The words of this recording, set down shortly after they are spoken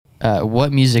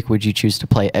What music would you choose to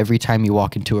play every time you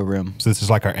walk into a room? So this is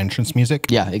like our entrance music?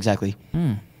 Yeah, exactly.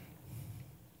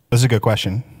 This is a good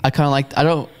question. I kind of like. I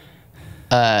don't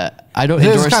This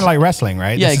endorse. is kind of like wrestling,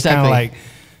 right? Yeah, this exactly. Is like,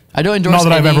 I don't endorse. not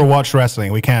that I've any- ever watched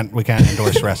wrestling. We can't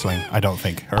endorse wrestling. I don't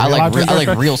think. Are I we like allowed to I endorse like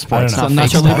wrestling? real sports, I don't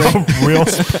not know. fake stuff. Real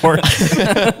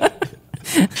sports.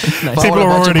 If I People wanna are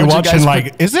watch a already bunch of watching guys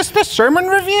like, is this the sermon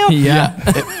review? Yeah.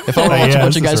 If I want to watch a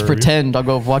bunch this of is guys a review. pretend, I'll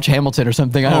go watch Hamilton or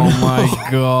something. I don't know. Oh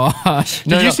my gosh.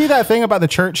 Did you see that thing about the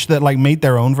church that like made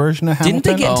their own version of Hamilton?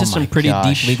 Didn't they get Oh into my some pretty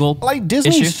gosh. deep legal like Disney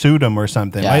issue? sued them or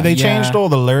something? Yeah. Like they Yeah. changed all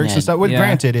the lyrics Man. and stuff. Which Yeah.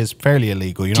 granted is fairly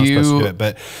illegal. You're not Do supposed to you- do it,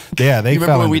 but yeah, they You fell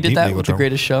remember when into we did deep that legal with the trouble.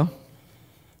 Greatest Show?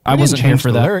 I We wasn't didn't here change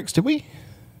for the that. lyrics, did we?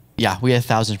 Yeah, we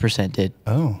 1,000% did.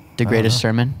 Oh, The Greatest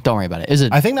Sermon. Don't worry about it. Is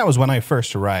it? I think that was when I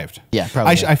first arrived. Yeah,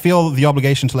 probably. I feel the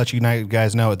obligation to let you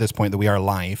guys know at this point that we are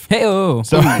live. Hey, oh.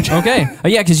 So- Okay. Oh,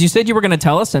 yeah, because you said you were going to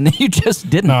tell us, and then you just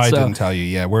didn't. No, I so. didn't tell you.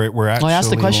 Yeah, we're actually. Well, I asked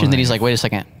the question, then he's live. like, wait a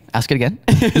second. Ask it again.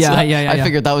 Yeah. I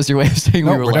figured that was your way of saying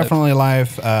No, we were we're live. definitely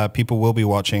live. People will be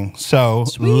watching. So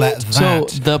let that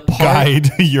So the part- guide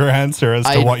your answer as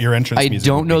to what your entrance I music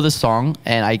don't would know be. the song,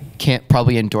 and I can't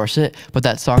probably endorse it, but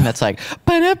that song that's like,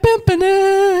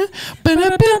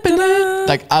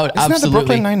 like I would Isn't that the absolutely.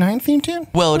 Brooklyn Nine-Nine theme tune?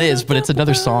 Well, it is, but it's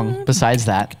another song besides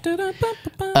that,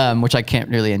 which I can't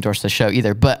really endorse the show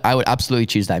either. But I would absolutely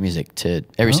choose that music to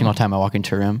every single time I walk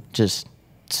into a room. Just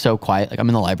so quiet, like I'm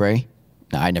in the library.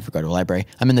 No, I never go to a library.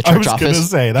 I'm in the I church was office. going to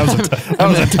say that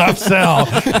was a tough sell.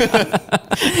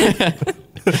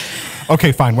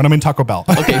 Okay, fine. When I'm in Taco Bell.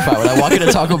 Okay, fine. When I walk into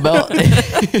Taco Bell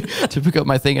to pick up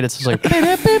my thing, and it's just like,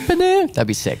 that'd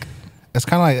be sick. It's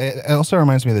kind of like it also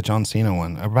reminds me of the John Cena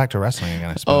one. We're back to wrestling again.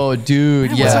 I suppose. Oh,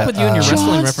 dude, yeah. What's up with you and your wrestling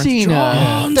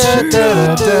John reference?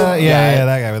 Cena. Yeah,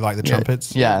 that guy with like the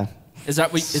trumpets. Yeah. Is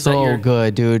that what? Is that So your,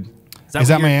 good, dude. Is what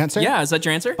that my your- answer? Yeah. Is that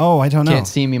your answer? Oh, I don't know. Can't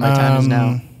see me. My time is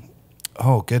now.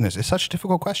 Oh goodness, it's such a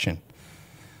difficult question.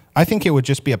 I think it would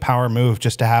just be a power move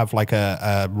just to have like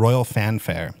a royal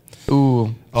fanfare.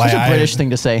 Ooh, Like, such a British thing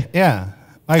to say. Yeah,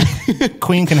 like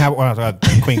Queen can have one. The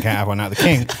Queen can't have one now. The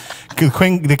King,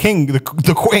 the King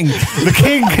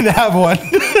can have one.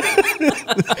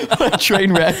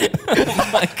 Train wreck. Oh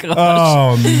my gosh.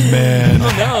 Oh man,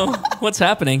 No. What's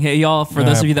happening? Hey, y'all, for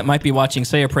those of you that might be watching,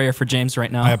 say a prayer for James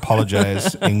right now. I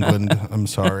apologize, England. I'm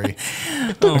sorry.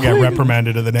 I'll get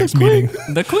reprimanded at the next meeting.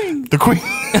 The Queen. The Queen.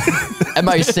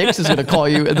 MI6 is gonna call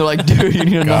you, and they're like, "Dude, you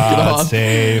need to knock it God off."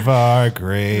 save our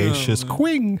gracious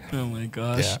Queen. Oh my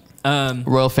gosh. Yeah.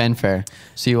 Royal fanfare.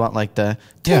 So you want like the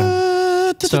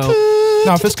Yeah. So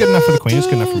No, if it's good enough for the Queen, it's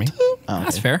good enough for me.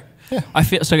 that's fair. Yeah. I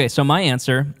feel so. Okay, so my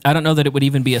answer, I don't know that it would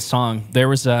even be a song. There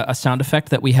was a sound effect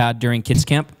that we had during kids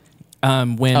camp.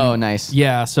 When Oh, nice.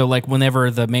 Yeah, so like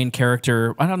whenever the main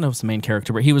character, I don't know if it's the main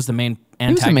character, but he was the main was the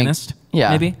main- antagonist. yeah.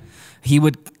 maybe he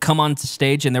would come on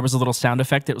stage and there was a little sound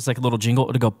effect. It was like a little jingle.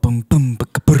 It would go boom boom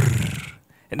brrr.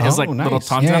 And it was Oh, like little nice.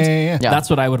 tom Yeah, toms. yeah, yeah. Yeah. That's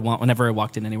what I would want whenever I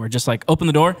walked in anywhere. Just like open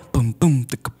the door, boom boom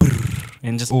brrr,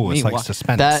 and just Oh, me it's like walk.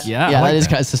 suspense. that. Yeah, I Yeah, like that is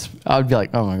that. kind of. I would be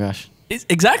like, "Oh my gosh."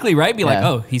 Exactly right. Be like, Yeah.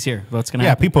 oh, he's here. What's gonna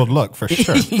Yeah, happen? people would look for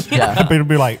sure. Yeah. People would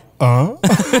be like, You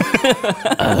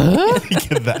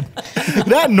get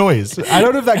that noise. I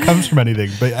don't know if that comes from anything,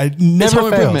 but I never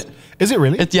Home fails. Improvement. Is it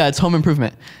really? Yeah, it's Home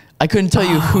Improvement. I couldn't tell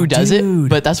you who does dude. it,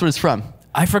 but that's what it's from.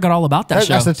 I forgot all about that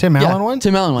show. That's the Tim Allen Yeah, one?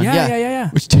 Tim Allen one. Yeah, Yeah, yeah.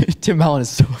 Which Tim Allen is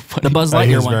so funny. The Buzz Oh,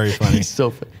 he Lightyear is one. very funny. He's so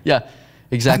funny. Yeah, That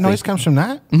exactly. noise comes from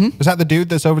that? Mm-hmm. Is that the dude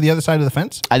that's over the other side of the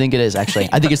fence? I think it is actually.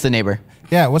 I think it's the neighbor.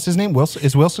 Yeah, what's his name? Wilson?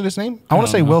 Is Wilson his name? I want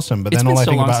to say know. Wilson, but It's then all been I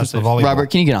so think long about is since the volleyball. Robert,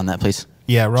 can you get on that, please?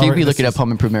 Yeah, Can Robert. you be this looking up is-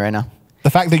 Home Improvement right now? The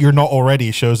fact that you're not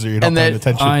already shows that you're not And paying then-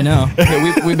 attention. I know.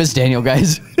 Yeah, we miss Daniel,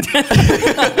 guys.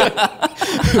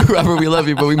 Robert, we love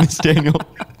you, but we miss Daniel.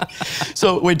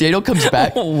 So when Daniel comes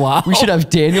back, Wow. we should have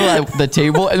Daniel at the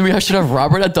table, and we should have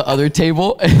Robert at the other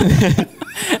table.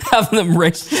 Have them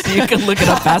race so you can look it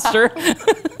up faster.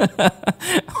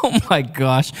 Oh my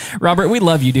gosh, Robert, we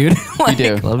love you, dude. We Like,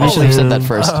 do. We should have said that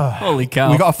first. Holy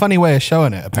cow. We got a funny way of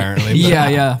showing it, apparently. but-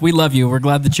 yeah, we love you. We're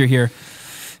glad that you're here.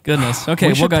 Goodness. Okay,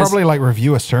 we well, should guys. probably like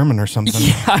review a sermon or something.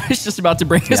 Yeah, I was just about to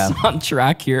bring us Yeah. on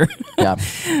track here. Yeah.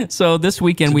 So this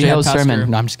weekend we had Jail's Pastor, sermon.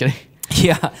 No, I'm just kidding.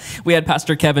 Yeah, we had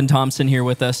Pastor Kevin Thompson here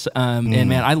with us, and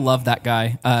man, I love that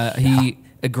guy. He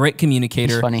a great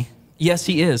communicator. He's funny. Yes,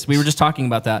 he is. We were just talking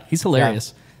about that. He's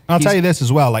hilarious. I'll tell you this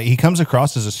as well. Like, he comes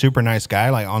across as a super nice guy.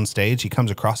 Like, on stage, he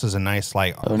comes across as a nice,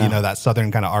 like, you know, that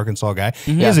southern kind of Arkansas guy.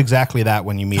 He is exactly that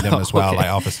when you meet him as well, like,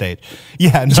 off the stage.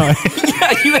 Yeah, no.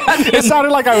 It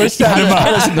sounded like I was setting him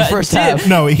up. The first half.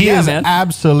 No, he is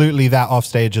absolutely that off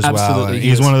stage as well. And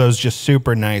he's one of those just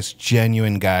super nice,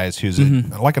 genuine guys who's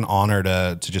like an honor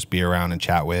to just be around and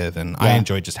chat with. And I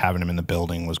enjoyed just having him in the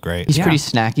building. Was great. He's pretty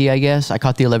snacky, I guess. I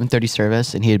caught the 11:30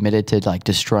 service, and he admitted to like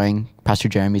destroying Pastor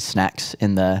Jeremy's snacks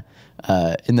in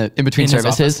between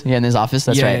services. Yeah, in his office.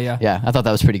 That's right. Yeah, I thought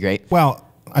that was pretty great. Well,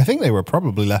 I think they were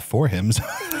probably left for him. So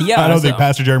Yeah, I don't think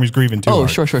Pastor Jeremy's grieving too hard.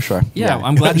 Sure. Yeah,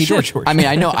 I'm glad he did. I mean,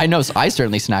 I know. I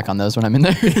certainly snack on those when I'm in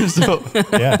there. So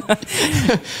Yeah.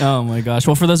 Oh my gosh.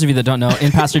 Well, for those of you that don't know,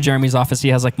 in Pastor Jeremy's office, he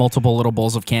has like multiple little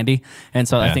bowls of candy, and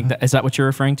so I think is that what you're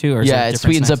referring to? Or is yeah, it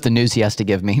sweetens up the news he has to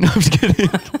give me. No, I'm just kidding.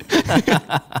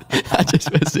 I'm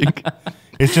just messing.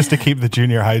 It's just to keep the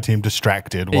junior high team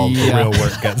distracted while the real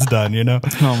work gets done, you know?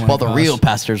 While the real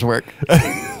pastors work.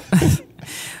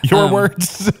 Your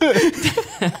words.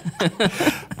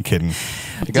 I'm kidding.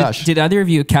 Gosh. Did either of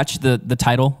you catch the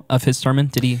title of his sermon?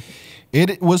 Did he?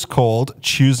 It was called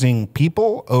 "Choosing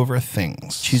People Over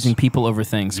Things." Choosing people over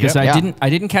things. Because Yep. I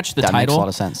didn't catch the That title. makes a lot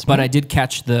of sense. But I did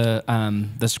catch the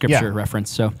scripture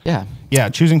reference. So Yeah. Yeah,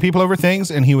 choosing people over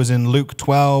things, and he was in Luke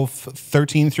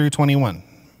 12:13 through 21.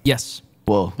 yes.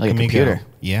 Whoa, like a Amigo. computer.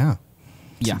 Yeah.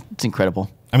 Yeah. It's incredible.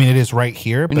 I mean, it is right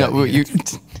here, but No, yeah.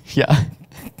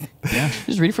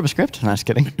 Just read it from a script. No, just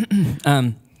kidding.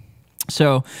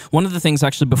 So one of the things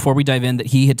actually before we dive in that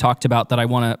he had talked about that I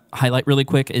want to highlight really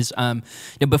quick is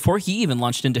before he even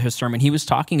launched into his sermon, he was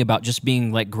talking about just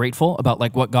being like grateful about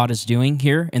like what God is doing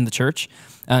here in the church.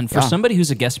 And for somebody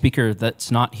who's a guest speaker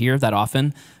that's not here that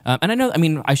often, and I know, I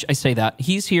mean, I say that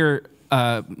he's here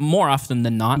more often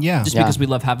than not, because we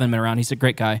love having him around. He's a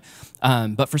great guy.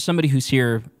 But for somebody who's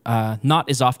here not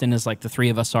as often as like the three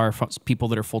of us are, people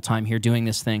that are full-time here doing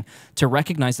this thing, to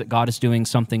recognize that God is doing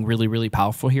something really, really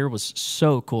powerful here was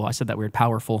so cool. I said that weird,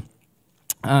 powerful.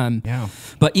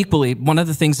 But equally, one of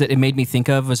the things that it made me think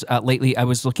of was lately I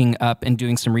was looking up and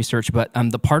doing some research, but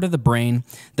the part of the brain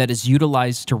that is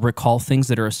utilized to recall things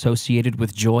that are associated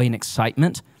with joy and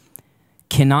excitement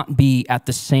cannot be at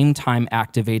the same time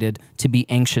activated to be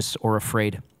anxious or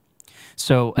afraid.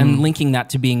 So I'm linking that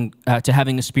to being to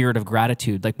having a spirit of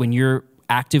gratitude. Like when you're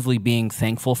actively being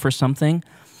thankful for something,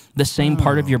 the same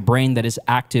part of your brain that is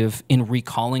active in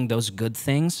recalling those good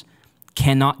things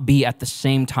cannot be at the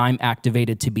same time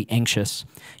activated to be anxious.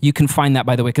 You can find that,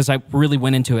 by the way, because I really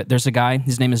went into it. There's a guy,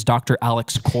 his name is Dr.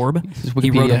 Alex Korb.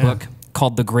 He wrote a book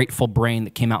called The Grateful Brain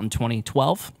that came out in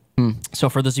 2012. So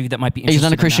for those of you that might be interested He's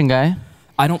not a Christian guy?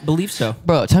 I don't believe so.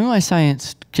 Bro, tell me why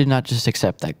science did not just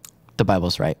accept that the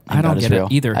Bible's right. I don't get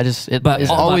it either. It's But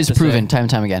always proven time and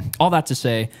time again. All that to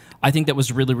say, I think that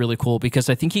was really, really cool because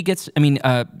I think he gets,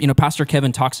 Pastor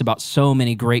Kevin talks about so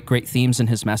many great themes in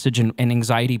his message and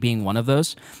anxiety being one of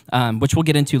those, which we'll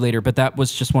get into later. But that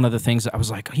was just one of the things that I was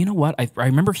like, you know what? I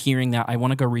remember hearing that. I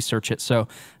want to go research it. So,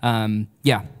 I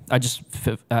just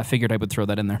figured I would throw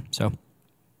that in there. So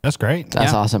that's great.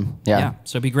 That's awesome. Yeah.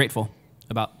 So be grateful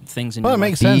about things in Well, your it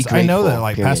makes life. sense. I know that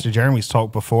Grateful, Pastor Jeremy's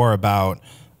talked before about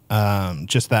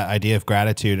just that idea of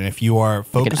gratitude, and if you are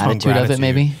focused on attitude gratitude, of it,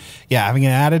 maybe. Yeah, having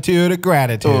an attitude of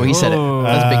gratitude. Oh, he said it.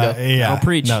 That's a big go. Yeah, I'll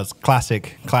preach. No, it's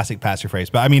classic pastor phrase.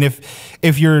 But I mean,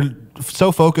 if you're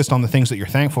so focused on the things that you're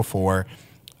thankful for,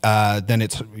 then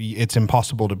it's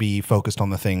impossible to be focused on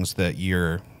the things that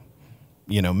you're,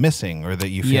 missing or that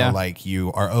you feel like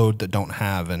you are owed that don't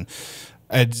have. And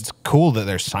it's cool that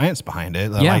there's science behind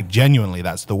it. Like genuinely,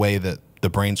 that's the way that the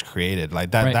brain's created.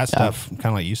 Like that, that stuff, kind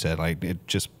of like you said, like it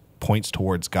just points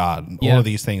towards God. All of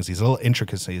these things, these little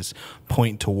intricacies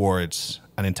point towards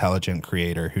an intelligent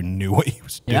creator who knew what he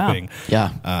was doing.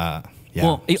 Yeah.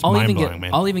 Well, it's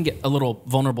I'll even get a little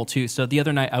vulnerable too. So the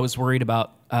other night I was worried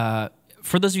about,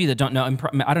 for those of you that don't know,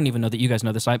 I don't even know that you guys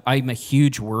know this. I'm a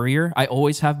huge worrier. I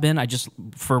always have been. I just,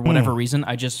 for whatever reason,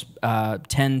 I just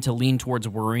tend to lean towards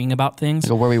worrying about things.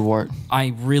 Like a worry wart.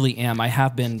 I really am. I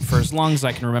have been for as long as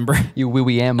I can remember. You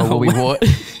wee am a wee wart.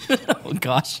 Oh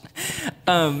gosh.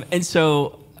 And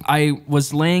so I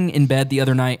was laying in bed the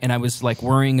other night and I was like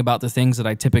worrying about the things that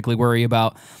I typically worry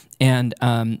about. And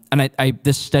I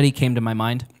this study came to my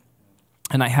mind,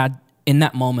 and I had in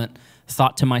that moment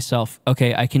thought to myself,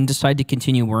 okay, I can decide to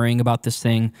continue worrying about this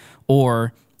thing,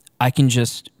 or I can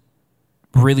just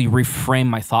really reframe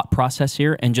my thought process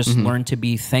here and just learn to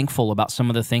be thankful about some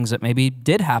of the things that maybe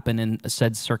did happen in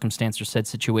said circumstance or said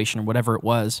situation or whatever it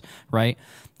was, right?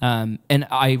 And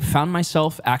I found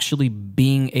myself actually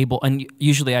being able, and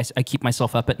usually I keep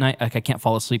myself up at night, like I can't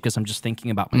fall asleep because I'm just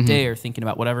thinking about my day or thinking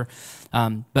about whatever.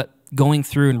 But going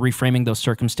through and reframing those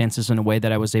circumstances in a way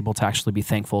that I was able to actually be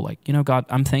thankful, like, God,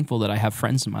 I'm thankful that I have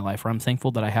friends in my life, or I'm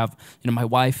thankful that I have, my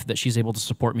wife, that she's able to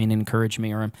support me and encourage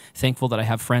me, or I'm thankful that I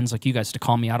have friends like you guys to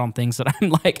call me out on things that I'm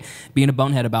like being a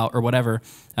bonehead about or whatever.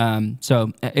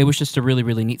 So it was just a really,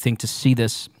 really neat thing to see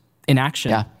this in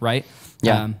action, right?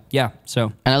 Yeah.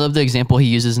 So, and I love the example he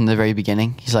uses in the very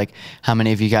beginning. He's like, how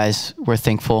many of you guys were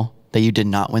thankful that you did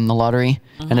not win the lottery?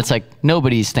 And it's like,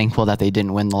 nobody's thankful that they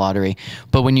didn't win the lottery.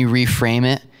 But when you reframe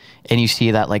it and you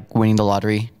see that like winning the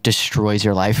lottery destroys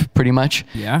your life pretty much,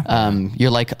 you're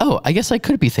like, oh, I guess I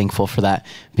could be thankful for that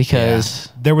because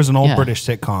there was an old British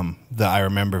sitcom that I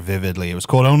remember vividly. It was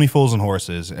called Only Fools and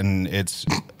Horses, and it's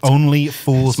Only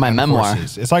Fools my and memoir.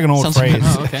 Horses. It's like an old Sounds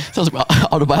phrase. Like, okay. Sounds like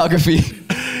autobiography.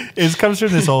 It comes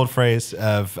from this old phrase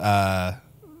of,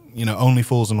 only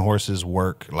fools and horses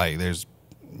work. Like there's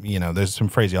some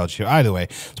phraseology. Either way,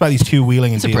 it's about these two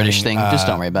wheeling and It's a dealing. British thing. Just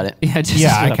don't worry about it.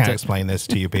 I can't explain this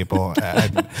to you people.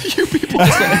 You people.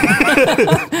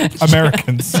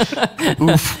 Americans.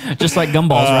 Oof. Just like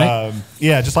gumballs, right?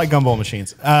 Yeah, just like gumball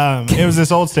machines. It was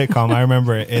this old sitcom. I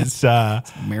remember it. It's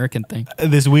American thing.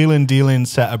 This wheeling dealing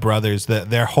set of brothers that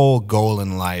their whole goal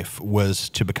in life was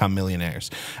to become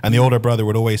millionaires. And the older brother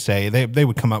would always say, they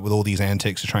would come up with all these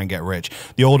antics to try and get rich.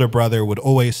 The older brother would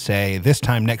always say, this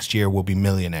time next year we'll be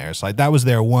millionaires. Like that was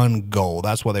their one goal.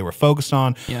 That's what they were focused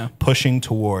on, pushing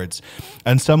towards.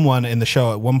 And someone in the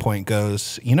show at one point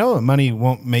goes, money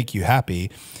won't make you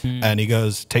happy. And he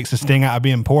goes, takes the sting out of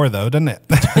being poor though, doesn't it?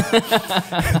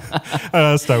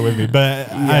 Start with me.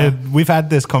 But we've had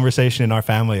this conversation in our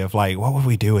family of like, what would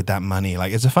we do with that money?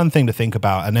 Like it's a fun thing to think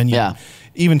about. And then you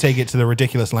even take it to the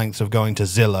ridiculous lengths of going to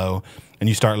Zillow and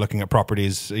you start looking at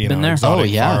properties,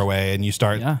 exotic, far away, and you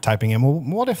start typing in, well,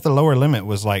 what if the lower limit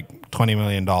was like $20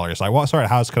 million? Like what sort of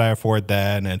house could I afford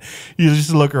then? And you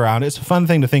just look around. It's a fun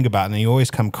thing to think about. And then you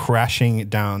always come crashing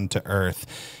down to earth.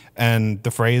 And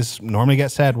the phrase normally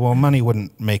gets said, well, money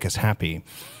wouldn't make us happy.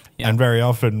 Yeah. And very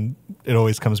often it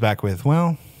always comes back with,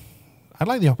 well, I'd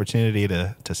like the opportunity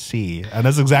to see. And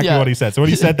that's exactly what he said. So when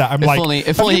he said that, I'm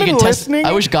if only he could test.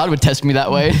 I wish God would test me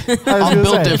that way. I'm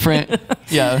built different.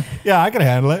 Yeah. Yeah, I can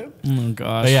handle it. Oh,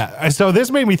 gosh. But yeah. So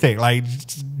this made me think, like,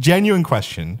 genuine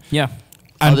question. Yeah.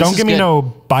 And don't give me no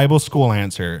Bible school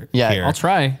answer here. I'll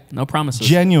try. No promises.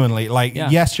 Genuinely, like,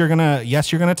 yes, you're gonna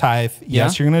tithe.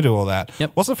 Yes, you're gonna do all that.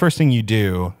 Yep. What's the first thing you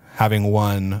do having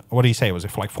won? What did he say? Was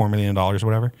it for like $4 million or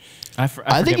whatever? I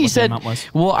think he said.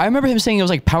 Well, I remember him saying it was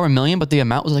like power million, but the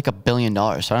amount was like $1 billion.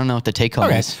 So I don't know what the take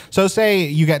home is. So say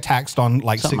you get taxed on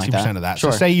like 60% of that.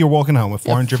 Sure. So say you're walking home with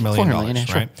 $400 million, right?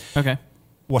 Sure. Okay.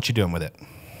 What you doing with it?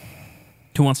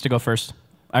 Who wants to go first?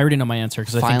 I already know my answer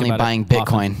because I think about buying it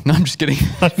Bitcoin. often. No, I'm just kidding.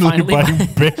 Finally buying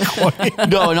Bitcoin.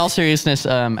 No, in all seriousness,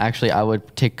 actually, I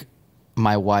would take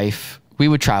my wife. We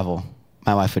would travel.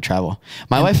 My wife would travel.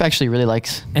 My wife actually really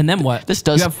likes. And then what?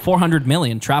 You have 400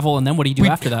 million travel, and then what do you do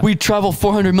after that? We travel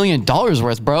 $400 million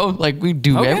worth, bro. Like we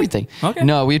do everything. Okay.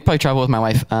 No, we'd probably travel with my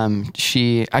wife.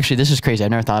 She actually, this is crazy. I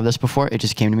never thought of this before. It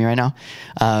just came to me right now.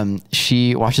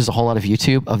 She watches a whole lot of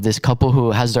YouTube of this couple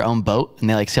who has their own boat and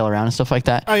they like sail around and stuff like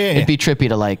that. Oh yeah. It'd be trippy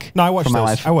to like. No, I watched my those.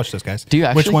 wife. I watched those guys. Do you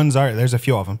actually? Which ones are? There's a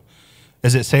few of them.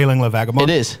 Is it Sailing La Vagabond?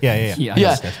 It is. Yeah.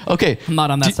 Okay. I'm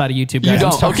not on that side of YouTube, guys. You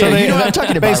don't. Okay. You know what I'm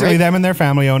talking about, basically, right? them and their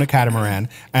family own a catamaran,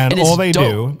 and all they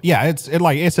do, it's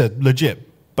a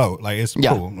legit boat. Like it's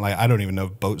cool. Like I don't even know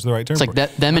if boat's the right term. It's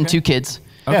like them and two kids.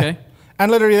 Okay.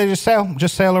 And literally, they just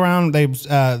sail around. They've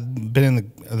been in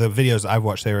the videos I've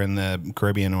watched. They were in the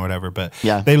Caribbean or whatever, but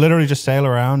they literally just sail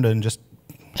around and just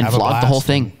have vlog the whole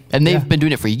thing. And they've been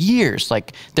doing it for years.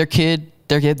 Like they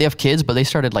have kids, but they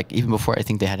started like even before I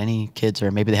think they had any kids,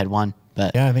 or maybe they had one.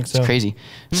 But yeah, I think so. It's crazy.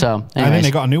 So anyways, I think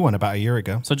they got a new one about a year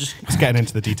ago. So just getting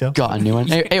into the detail. Got a new one.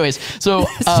 Anyways, so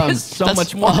so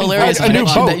much more hilarious. A new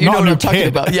boat, that you know what I'm talking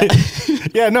about. Yeah.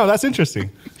 Yeah, no, that's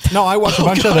interesting. No, I watch a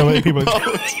bunch of other people.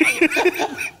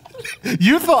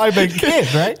 You thought I meant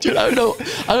kid, right? Dude, I don't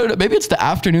know. Maybe it's the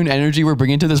afternoon energy we're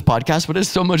bringing to this podcast, but it's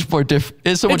so much more different.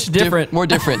 It's so much different, more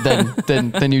different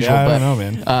than usual. Yeah, I don't know,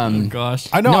 man. Oh gosh,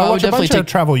 I know. I watch a bunch of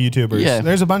travel YouTubers. Yeah.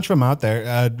 There's a bunch of them out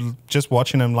there. Just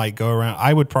watching them like go around.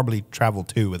 I would probably travel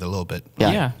too with a little bit.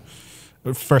 Yeah.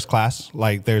 First class.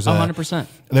 Like there's 100%.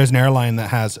 There's an airline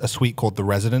that has a suite called the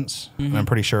Residence, and I'm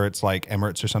pretty sure it's like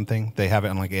Emirates or something. They have it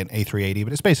on like an A380,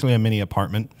 but it's basically a mini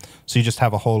apartment. So you just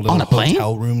have a whole little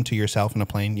hotel room to yourself in a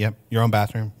plane. Yep, your own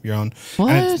bathroom, your own.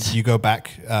 What? And you go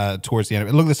back towards the end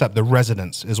of it. Look this up. The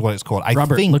Residence is what it's called.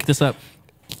 Robert, look this up.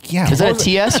 Yeah. Is that a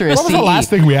TS or a CE? What was the last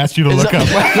thing we asked you to look up?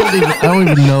 I don't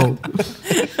even know.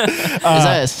 Is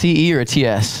that a CE or a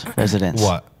TS residence?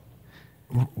 What?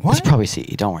 It's probably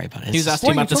CE. Don't worry about it. He was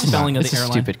asking about the spelling of It's the a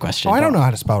airline. stupid question. Oh, I don't know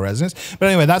how to spell residence, but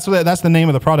anyway, that's the name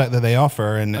of the product that they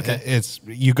offer, and it's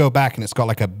you go back and it's got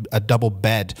like a double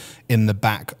bed in the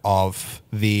back of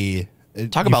the.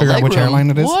 Talk you about figure out which legroom. airline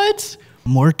it is. What?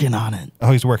 I'm working on it.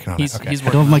 Oh, he's working on He's, it. Okay. he's I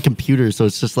don't have my computer, so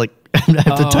it's just like I have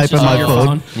to Oh, type it's in just my on your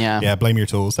phone. Yeah. Yeah, blame your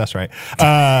tools. That's right.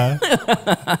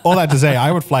 All that to say,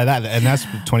 I would fly that, and that's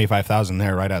 25,000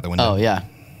 there right out the window. Oh yeah,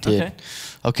 dude.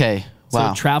 Okay.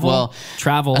 Wow. So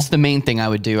travel. That's the main thing I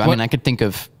would do. I mean, I could think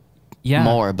of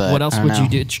more, but what else I don't would you know.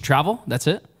 do? Travel? That's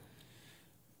it?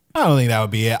 I don't think that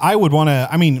would be it. I would want to.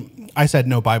 I mean, I said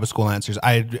no Bible school answers.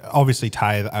 I obviously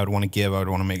tithe. I would want to give. I would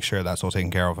want to make sure that's all taken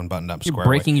care of and buttoned up You're squarely.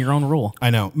 breaking your own rule. I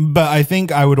know, but I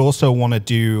think I would also want to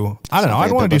do. I don't know. I'd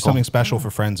very want to do biblical. something special for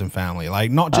friends and family,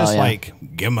 like not just yeah. like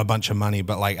give them a bunch of money,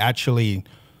 but like actually,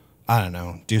 I don't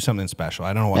know, do something special.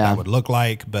 I don't know what Yeah. that would look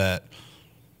like, but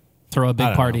Throw a I big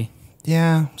don't party. know.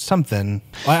 Yeah, something.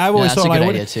 Like, I've always that's thought a good like,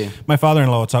 idea, too. My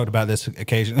father-in-law talked about this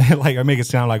occasionally. Like, I make it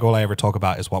sound like all I ever talk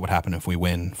about is what would happen if we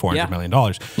win $400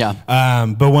 million. Yeah.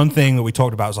 But one thing that we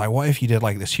talked about was like, what if you did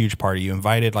like this huge party? You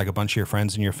invited like a bunch of your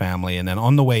friends and your family, and then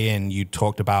on the way in, you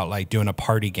talked about like doing a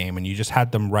party game, and you just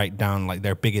had them write down like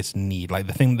their biggest need, like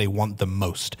the thing they want the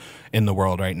most in the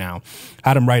world right now.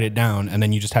 Had them write it down, and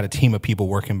then you just had a team of people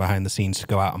working behind the scenes to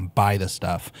go out and buy the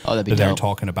stuff that'd be that they're dope.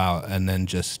 talking about, and then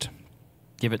just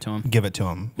Give it to him. give it to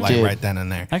them like Dude. right then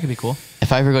and there. That could be cool.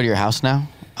 If I ever go to your house now,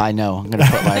 I know I'm gonna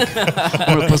put like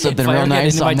I'm gonna put something If I real ever get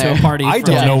nice on invited there. to a party I from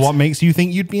don't know James. what makes you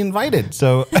think you'd be invited.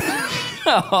 So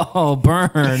Oh,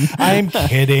 burn. I'm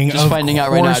kidding. Just Of finding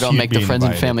out right now, I course don't you'd make the be friends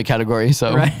and invited. family category.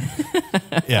 So Right.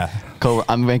 Yeah.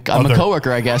 I'm a Other-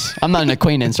 coworker, I guess. I'm not an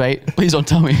acquaintance, right? Please don't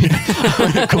tell me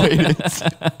I'm an acquaintance.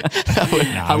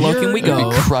 How low can we That'd go?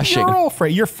 be crushing. You're all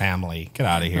you're family. Get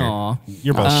out of here. Aw.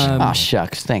 You're both. Ah,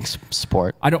 shucks. Thanks,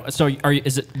 sport. I don't. So,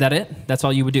 is it? That's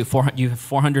all you would do? You have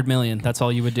 400 million. That's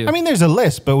all you would do. I mean, there's a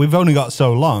list, but we've only got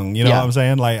so long. You know Yeah. what I'm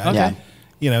saying? Like, Yeah.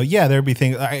 you know, there'd be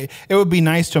things. It would be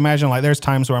nice to imagine. Like, there's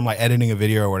times where I'm like editing a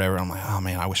video or whatever. I'm like, oh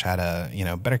man, I wish I had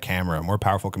a better camera, a more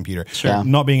powerful computer. Sure. Yeah.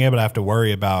 Not being able to have to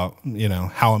worry about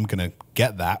how I'm gonna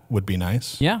get that would be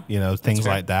nice. Yeah. Things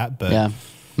fair. like that. But Yeah.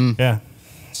 yeah.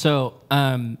 So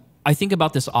I think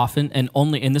about this often, and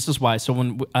this is why. So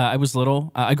when I was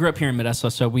little, I grew up here in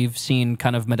Modesto, so we've seen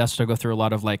kind of Modesto go through a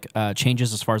lot of like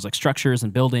changes as far as like structures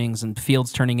and buildings and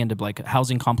fields turning into like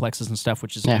housing complexes and stuff,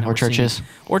 which is Yeah, kind of or we're seeing- churches.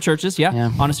 or churches. Yeah.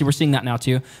 Yeah. Honestly, we're seeing that now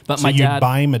too. But So my you dad,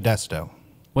 buy Modesto.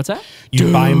 what's that?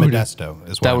 You buy Modesto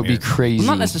is what That I'm would be hearing. crazy. Well,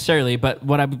 not necessarily, but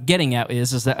what I'm getting at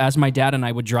is that as my dad and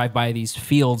I would drive by these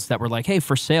fields that were like, hey,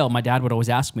 for sale, my dad would always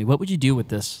ask me, what would you do with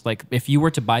this? Like, if you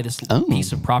were to buy this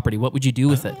piece of property, what would you do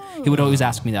with it? He would always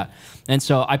ask me that. And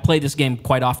so I play this game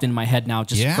quite often in my head now,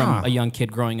 just Yeah. from a young kid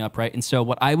growing up, right? And so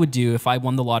what I would do if I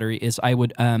won the lottery is I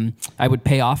would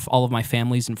pay off all of my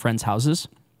family's and friends' houses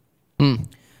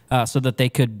so that they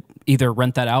could either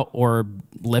rent that out or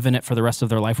live in it for the rest of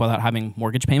their life without having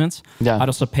mortgage payments. Yeah. I'd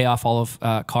also pay off all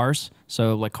of cars,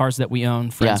 so like cars that we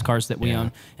own, friends' Yeah. cars that we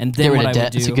own, and Get then rid what of I debt.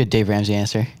 would do. That's a good Dave Ramsey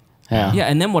answer. Yeah. Yeah,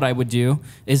 and then what I would do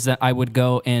is that I would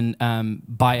go and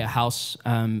buy a house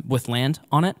with land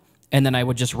on it, and then I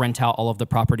would just rent out all of the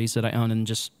properties that I own and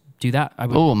just do that. I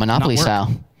would Oh, Monopoly not work.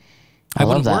 style. I love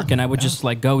wouldn't that. work, and I would just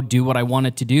like go do what I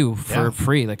wanted to do for Yeah.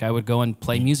 free. Like I would go and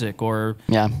play music, or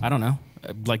Yeah. I don't know,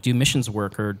 like do missions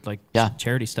work or like Yeah.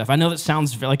 charity stuff. I know that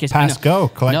sounds like it's Pass go.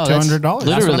 Collect No, $200. that's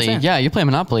what I'm literally. saying. Yeah, you play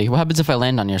Monopoly. What happens if I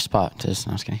land on your spot? Just,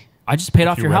 no, I was kidding. I just paid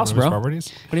off You your rent house, those bro. properties?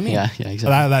 What do you mean? Yeah, yeah,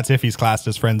 exactly. That's if he's classed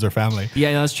as friends or family.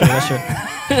 Yeah, that's true. That's true.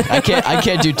 I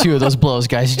can't do two of those blows,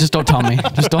 guys. Just don't tell me.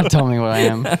 Just don't tell me what I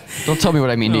am. Don't tell me what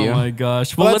I mean to Oh you. my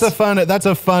gosh. Well, let's- that's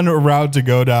a fun route to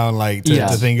go down, like to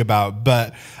Yes. think about.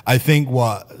 But I think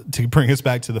to bring us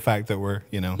back to the fact that we're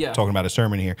Yeah. talking about a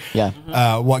sermon here.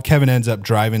 Yeah. What Kevin ends up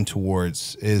driving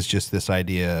towards is just this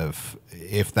idea of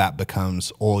if that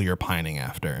becomes all you're pining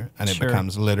after, and it Sure.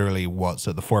 becomes literally what's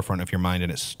at the forefront of your mind,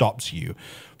 and it stops you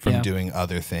from Yeah. doing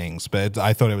other things. But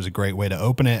I thought it was a great way to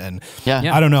open it. And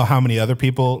Yeah. I don't know how many other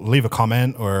people leave a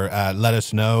comment or let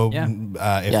us know Yeah.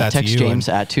 if Yeah, that's text you. James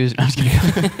at Tuesday. I'm just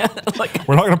kidding.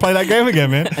 We're not going to play that game again,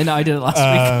 man. I know I did it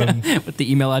last week with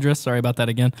the email address. Sorry about that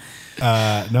again.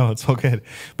 No, it's all good.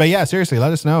 But yeah, seriously,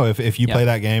 let us know if you Yeah. play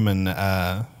that game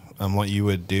and what you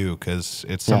would do, because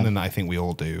it's something that I think we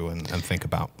all do and think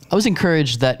about. I was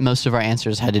encouraged that most of our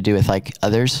answers had to do with like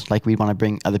others, like we want to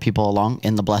bring other people along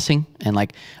in the blessing. And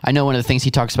like, I know one of the things he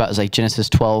talks about is like Genesis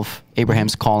 12,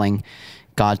 Abraham's calling.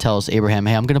 God tells Abraham,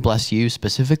 hey, I'm going to bless you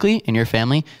specifically and your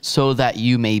family so that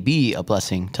you may be a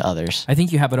blessing to others. I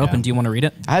think you have it open. Do you want to read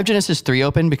it? I have Genesis 3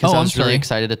 open because Oh, I I'm was really sorry.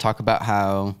 excited to talk about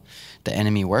how the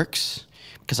enemy works,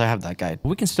 because I have that guy.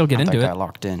 We can still get have into that it. guy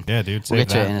locked in. Yeah, dude, We'll save get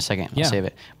to that. it in a second. Yeah. I'll save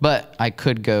it. But I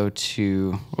could go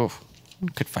to,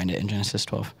 could find it in Genesis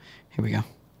 12. Here we go.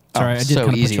 Sorry, I did so kinda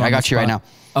put easy. you on I got the you right spot. now.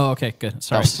 Oh, okay, good. That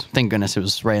Sorry. was- thank goodness it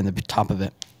was right on the top of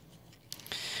it.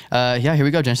 Yeah, here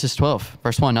we go. Genesis 12,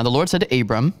 verse 1. Now the Lord said to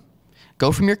Abram,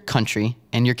 go from your country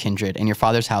and your kindred and your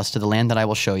father's house to the land that I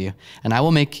will show you. And I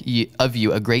will make of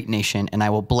you a great nation, and I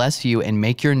will bless you and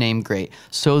make your name great,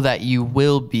 so that you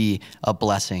will be a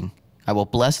blessing. I will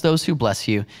bless those who bless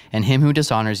you, and him who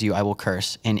dishonors you I will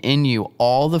curse. And in you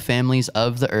all the families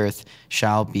of the earth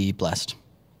shall be blessed.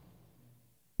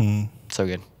 So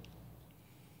good.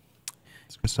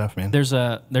 It's good stuff, man. There's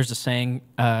a saying.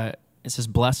 It says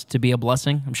 "blessed to be a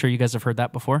blessing." I'm sure you guys have heard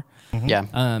that before. Yeah.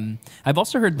 I've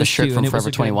also heard The this shirt too, from and it was Forever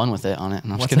a good- 21 with it on it.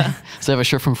 No, I'm just What's kidding. that? So I have a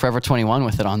shirt from Forever 21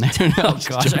 with it on there. Oh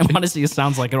gosh, I honestly, it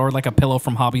sounds like it, or like a pillow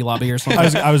from Hobby Lobby or something.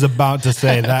 I was about to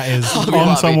say that is Hobby on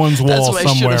Lobby. someone's That's wall what I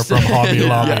should somewhere have from said. Hobby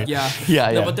Lobby. Yeah.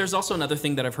 Yeah. No, but there's also another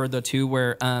thing that I've heard though too,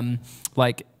 where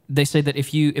like they say that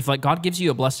if like God gives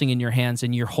you a blessing in your hands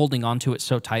and you're holding on to it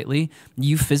so tightly,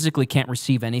 you physically can't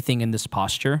receive anything in this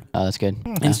posture. Oh, that's good.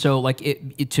 And so like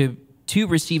to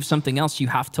receive something else, you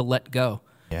have to let go.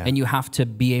 Yeah. And you have to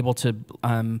be able to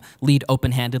lead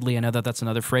open-handedly. I know that that's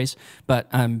another phrase, but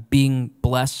being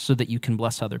blessed so that you can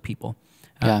bless other people.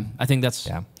 Yeah. I think that's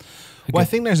Yeah. Well, I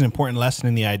think there's an important lesson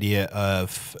in the idea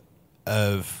of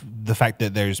the fact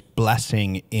that there's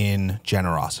blessing in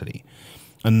generosity.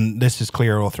 And this is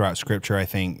clear all throughout Scripture, I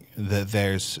think, that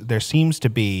there seems to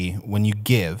be, when you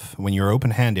give, when you're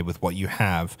open-handed with what you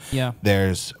have, Yeah.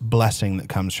 there's blessing that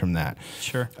comes from that.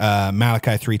 Sure.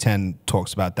 Malachi 3:10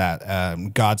 talks about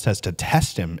that. God says to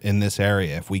test him in this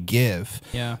area. If we give,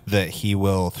 Yeah. that he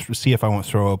will see if I won't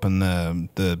throw open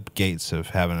the gates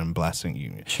of heaven and blessing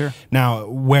you. Sure. Now,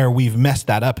 where we've messed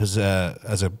that up as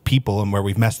a people, and where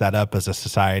we've messed that up as a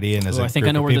society and as Ooh, a I think I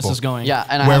group know of where this people, is going. Yeah,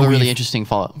 and I Where have a really we've- interesting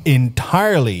follow-up.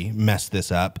 entirely messed this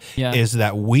up Yeah. is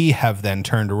that we have then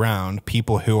turned around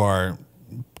people who are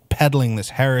peddling this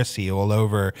heresy all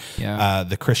over Yeah.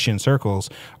 the Christian circles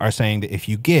are saying that if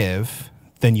you give,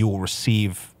 then you will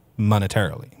receive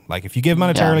monetarily. Like if you give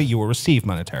monetarily, you will receive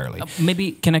monetarily.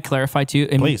 Maybe can I clarify too?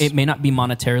 Please. It may not be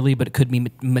monetarily, but it could be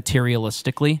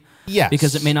materialistically. Yes.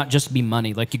 Because it may not just be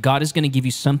money. Like God is going to give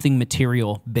you something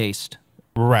material based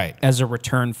Right. as a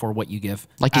return for what you give.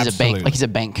 Like he's a Absolutely. bank. Like he's a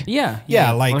bank. Yeah.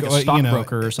 Yeah, like, a you know,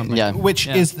 stockbroker or something. Yeah. Which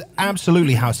Yeah. is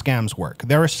absolutely how scams work.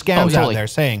 There are scams out totally. there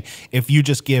saying if you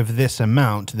just give this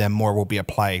amount, then more will be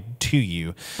applied to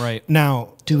you. Right. Now,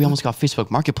 Dude, we almost got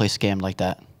Facebook Marketplace scammed like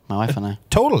that. My wife and I.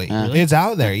 totally. It's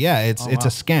out there. Yeah, it's Oh, a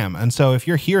scam. And so if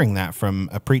you're hearing that from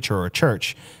a preacher or a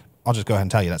church, I'll just go ahead and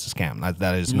tell you that's a scam.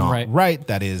 That is not Right. right.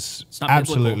 That is not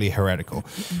absolutely heretical.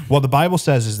 What the Bible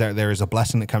says is that there is a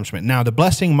blessing that comes from it. Now, the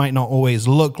blessing might not always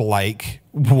look like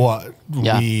what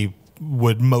Yeah. we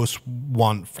would most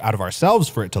want out of ourselves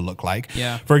for it to look like.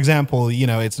 Yeah. For example, you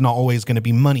know, it's not always going to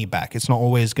be money back. It's not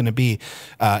always going to be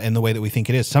in the way that we think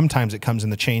it is. Sometimes it comes in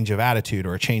the change of attitude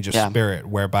or a change of Yeah. spirit,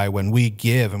 whereby when we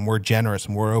give and we're generous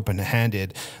and we're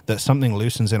open-handed, that something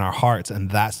loosens in our hearts,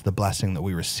 and that's the blessing that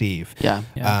we receive. Yeah.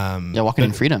 Yeah. Yeah, walking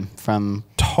in freedom from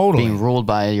Totally. being ruled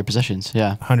by your possessions.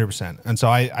 Yeah. 100%. And so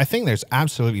I think there's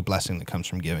absolutely blessing that comes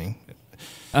from giving.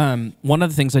 One of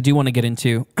the things I do want to get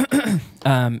into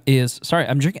is sorry,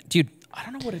 I'm drinking, dude. I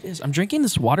don't know what it is. I'm drinking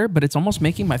this water, but it's almost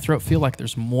making my throat feel like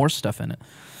there's more stuff in it.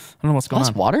 I don't know what's Oh, going that's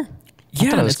on. water? Yeah,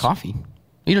 I thought it was it's- coffee.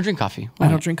 You don't drink coffee? I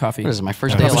don't drink coffee. What is it, my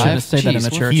first I day probably alive? shouldn't say that in Jeez,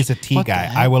 a what- church. He's a tea What the guy.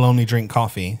 heck? I will only drink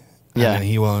coffee. Yeah. And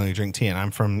he will only drink tea. And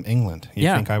I'm from England. You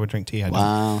Yeah. think I would drink tea? I don't.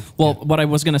 Wow. Well, what I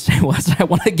was going to say was I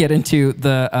want to get into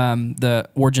the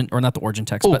origin, or not the origin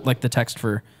text, but like the text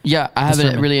for. Yeah, I have a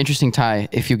sermon. really interesting tie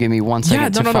if you give me 1 second Yeah,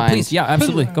 to no, find. please. Yeah,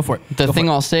 absolutely. Go for it. The Go thing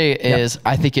for it. I'll say is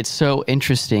I think it's so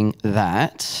interesting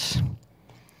that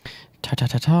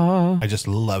I just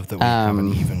love that we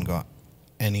haven't even got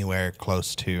anywhere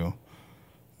close to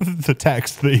the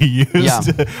text that he used. Yeah.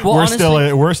 Well,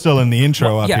 we're still in the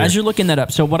intro up yeah, here. as you're looking that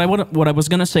up. So what I was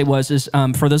going to say was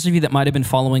for those of you that might have been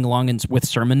following along with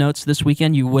sermon notes this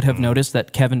weekend, you would have noticed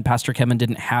that Pastor Kevin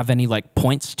didn't have any like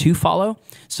points to follow.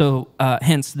 So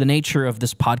hence the nature of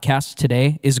this podcast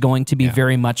today is going to be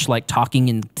very much like talking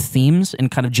in themes and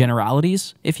kind of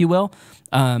generalities, if you will.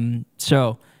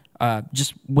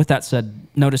 Just with that said,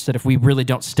 notice that if we really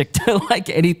don't stick to like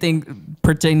anything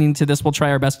pertaining to this, we'll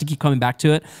try our best to keep coming back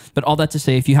to it. But all that to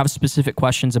say, if you have specific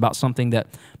questions about something that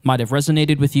might have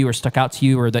resonated with you or stuck out to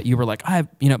you, or that you were like, I have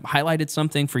highlighted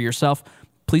something for yourself,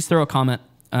 please throw a comment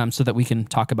so that we can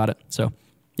talk about it. So,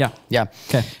 yeah. Yeah.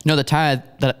 Okay. No, the tithe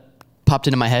that popped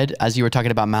into my head as you were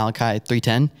talking about Malachi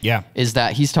 3:10 is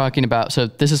that he's talking about, so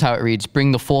this is how it reads,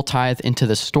 bring the full tithe into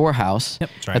the storehouse,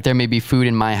 that there may be food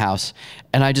in my house.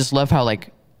 And I just love how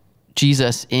like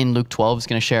Jesus in Luke 12 is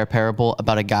going to share a parable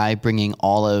about a guy bringing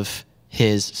all of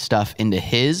his stuff into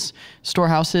his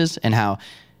storehouses, and how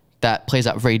that plays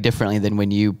out very differently than when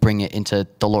you bring it into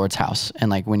the Lord's house and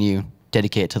like when you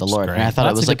dedicate it to the Lord. great. And I thought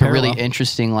That's it was a like good a really parallel.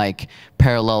 interesting like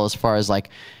parallel as far as like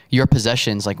your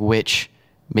possessions, like which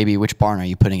barn are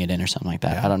you putting it in or something like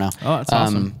that. Yeah. I don't know. Oh, that's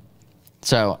awesome.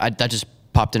 So that just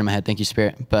popped into my head. Thank you,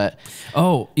 Spirit. But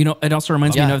Oh, it also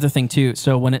reminds me of another thing too.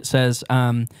 So when it says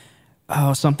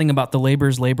something about the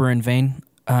laborers labor in vain,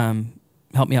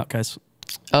 help me out, guys.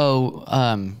 oh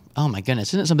my goodness,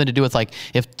 isn't it something to do with like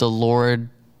if the Lord,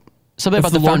 something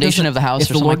about the Lord foundation doesn't- of the house, If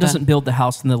or the something Lord like that? doesn't build the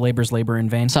house, then the laborers labor in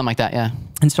vain. Something like that, yeah.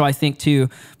 And so I think too,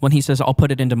 when he says, I'll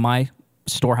put it into my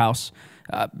storehouse,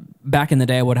 back in the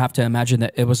day, I would have to imagine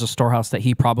that it was a storehouse that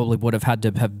he probably would have had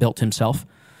to have built himself.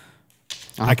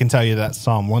 I can tell you that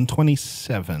Psalm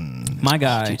 127. My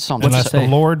guy. Dude, Psalm what's it Unless the say?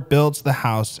 Lord builds the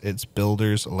house, its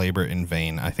builders labor in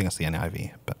vain. I think it's the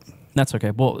NIV, but That's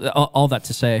okay. Well, all that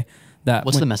to say that.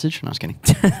 What's the message? No, I was kidding.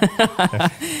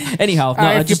 Anyhow,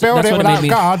 no, if you build that's it what it made without me.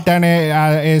 God, then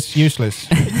it's useless.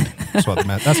 That's what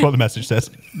the message says.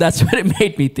 That's what it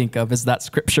made me think of, is that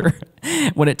scripture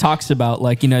when it talks about,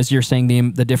 like, as you're saying,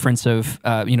 the difference of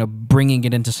bringing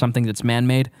it into something that's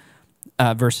man-made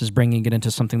versus bringing it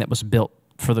into something that was built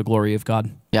for the glory of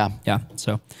God. Yeah.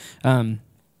 So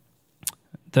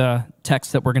the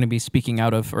text that we're going to be speaking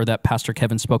out of, or that Pastor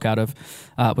Kevin spoke out of,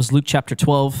 was Luke chapter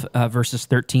 12, verses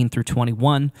 13 through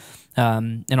 21.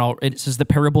 It says the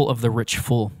parable of the rich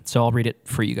fool. So I'll read it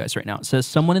for you guys right now. It says,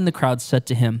 someone in the crowd said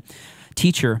to him,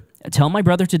 "Teacher, tell my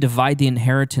brother to divide the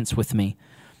inheritance with me."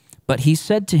 But he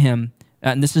said to him,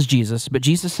 and this is Jesus, but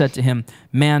Jesus said to him,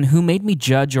 "Man, who made me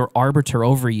judge or arbiter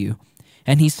over you?"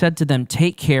 And he said to them,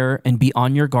 "Take care and be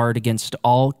on your guard against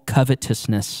all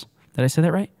covetousness." Did I say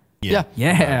that right? Yeah.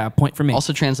 Yeah, point for me.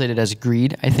 Also translated as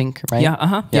greed, I think, right?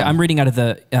 Yeah, Yeah, I'm reading out of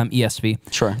the ESV.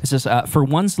 Sure. It says, "For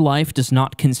one's life does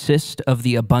not consist of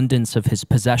the abundance of his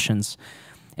possessions."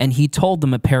 And he told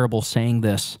them a parable saying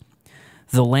this: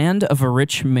 "The land of a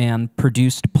rich man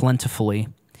produced plentifully.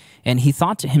 And he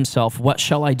thought to himself, 'What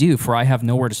shall I do? For I have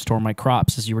nowhere to store my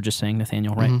crops,'" as you were just saying,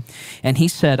 Nathaniel, right? "And he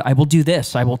said, 'I will do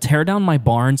this. I will tear down my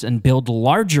barns and build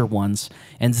larger ones,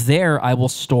 and there I will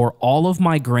store all of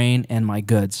my grain and my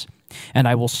goods. And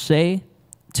I will say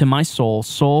to my soul,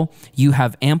 Soul, you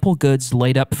have ample goods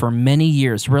laid up for many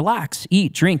years. Relax,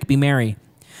 eat, drink, be merry.'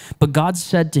 But God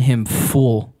said to him,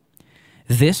 'Fool,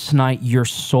 this night your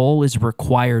soul is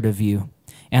required of you,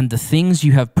 and the things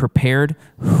you have prepared,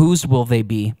 whose will they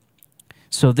be?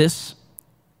 So is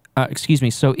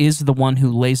the one who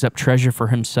lays up treasure for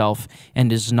himself and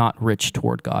is not rich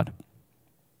toward God.'"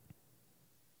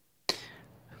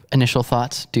 Initial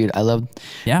thoughts, dude. I love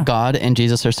God and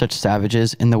Jesus are such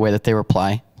savages in the way that they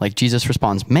reply. Like Jesus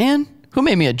responds, "Man, who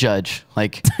made me a judge?"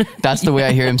 Like that's the way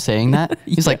I hear him saying that.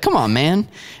 He's like, "Come on, man."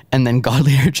 And then God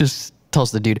later just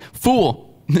tells the dude,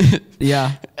 "Fool."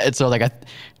 Yeah. And so like,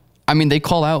 I mean, they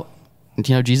call out,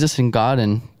 Jesus and God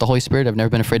and the Holy Spirit have never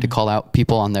been afraid to call out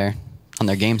people on their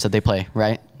games that they play,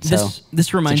 right? So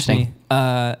This reminds me.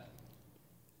 interesting.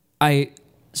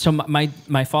 So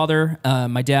my father,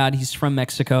 my dad, he's from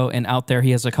Mexico, and out there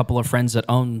he has a couple of friends that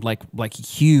own like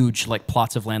huge like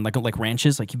plots of land, like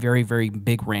ranches, like very, very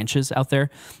big ranches out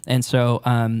there. And so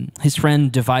his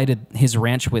friend divided his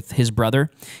ranch with his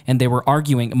brother, and they were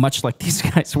arguing, much like these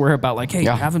guys were, about like, hey,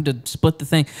 have him to split the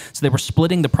thing. So they were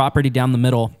splitting the property down the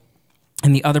middle.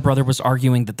 And the other brother was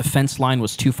arguing that the fence line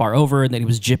was too far over and that he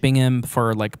was gypping him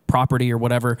for like property or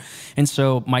whatever. And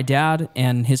so my dad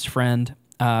and his friend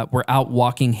were out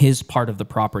walking his part of the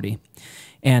property.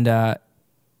 And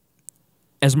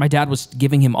as my dad was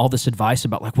giving him all this advice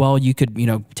about like, well, you could,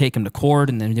 take him to court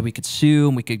and then we could sue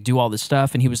and we could do all this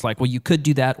stuff. And he was like, well, you could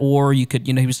do that, or you could,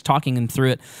 he was talking him through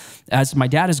it. As my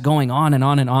dad is going on and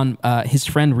on and on, his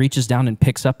friend reaches down and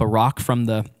picks up a rock from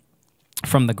the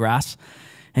grass.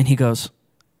 And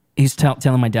he's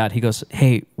telling my dad, he goes,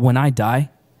 hey, when I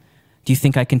die, do you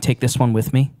think I can take this one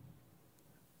with me?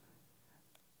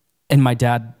 And my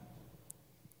dad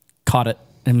caught it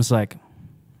and was like,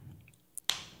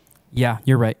 yeah,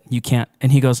 you're right. You can't.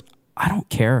 And he goes, I don't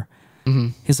care. Mm-hmm.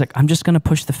 He's like, I'm just going to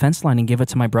push the fence line and give it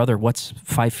to my brother. What's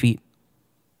 5 feet?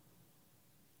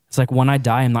 It's like, when I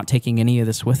die, I'm not taking any of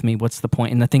this with me. What's the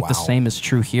point? And I think the same is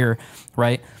true here,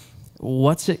 right?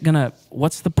 What's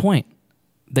the point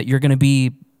that you're going to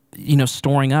be,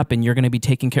 storing up and you're going to be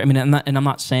taking care? I mean, I'm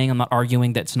not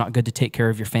arguing that it's not good to take care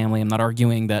of your family. I'm not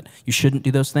arguing that you shouldn't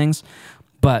do those things.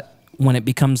 But when it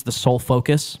becomes the sole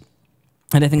focus,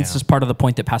 and I think this is part of the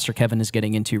point that Pastor Kevin is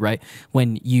getting into, right?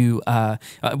 When you,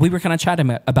 we were kind of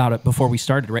chatting about it before we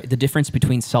started, right? The difference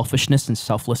between selfishness and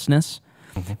selflessness.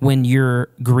 Mm-hmm. When you're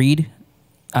greed,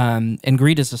 and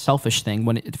greed is a selfish thing.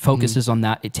 When it focuses on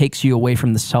that, it takes you away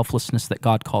from the selflessness that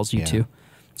God calls you to.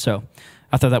 So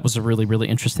I thought that was a really, really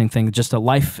interesting thing. Just a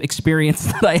life experience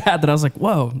that I had that I was like,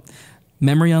 whoa,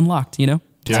 memory unlocked, Yeah,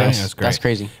 that's great. That's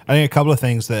crazy. I think a couple of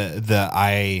things that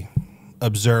I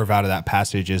observe out of that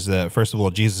passage is that, first of all,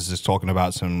 Jesus is talking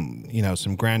about some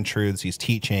grand truths. He's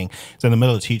teaching. He's in the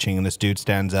middle of teaching, and this dude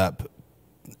stands up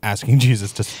asking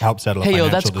Jesus to help settle a financial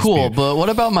that's dispute. cool, but what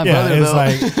about my brother, though?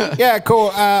 It's like, yeah,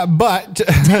 cool, but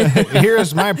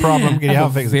here's my problem. Can you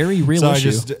help fix it? Very real issue. I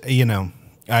just,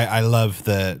 I love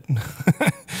that.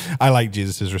 I like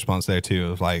Jesus' response there, too,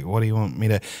 of like, what do you want me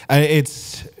to...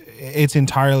 It's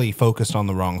entirely focused on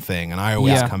the wrong thing. And I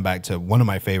always come back to one of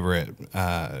my favorite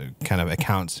kind of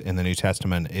accounts in the New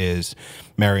Testament is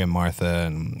Mary and Martha.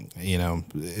 And,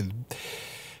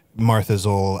 Martha's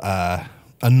all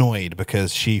annoyed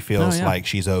because she feels like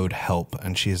she's owed help.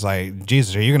 And she's like,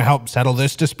 Jesus, are you going to help settle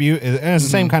this dispute? And it's the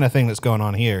same kind of thing that's going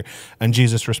on here. And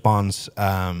Jesus responds,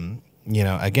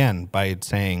 again, by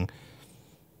saying,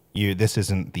 this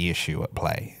isn't the issue at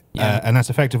play. Yeah. And that's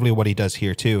effectively what he does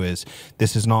here too, is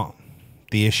this is not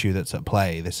the issue that's at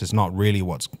play. This is not really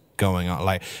what's going on.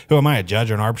 Like, who am I, a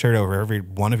judge or an arbitrator over every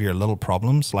one of your little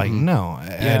problems? Like, no.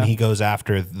 And he goes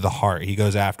after the heart. He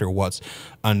goes after what's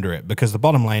under it. Because the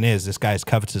bottom line is, this guy's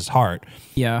covetous heart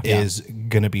is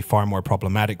going to be far more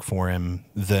problematic for him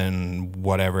than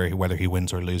whether he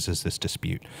wins or loses this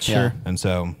dispute. Sure. And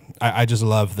so I just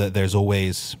love that there's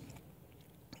always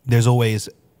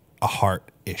a heart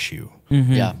issue.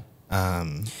 Mm-hmm. Yeah.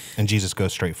 And Jesus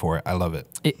goes straight for it. I love it.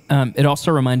 It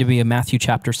also reminded me of Matthew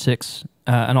chapter 6,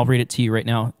 and I'll read it to you right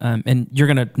now. And you're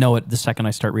going to know it the second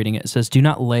I start reading it. It says, do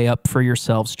not lay up for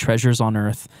yourselves treasures on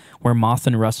earth where moth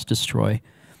and rust destroy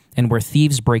and where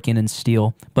thieves break in and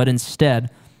steal, but instead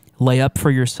lay up for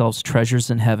yourselves treasures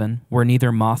in heaven where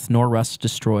neither moth nor rust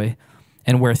destroy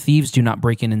and where thieves do not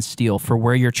break in and steal. For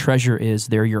where your treasure is,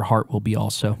 there your heart will be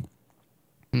also.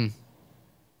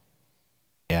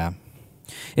 Yeah.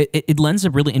 It lends a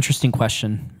really interesting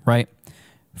question, right?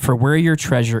 For where your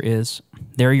treasure is,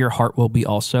 there your heart will be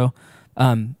also.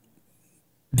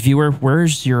 Viewer,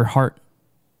 where's your heart?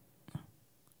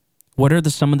 What are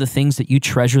some of the things that you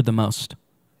treasure the most?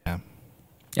 Yeah.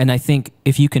 And I think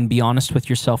if you can be honest with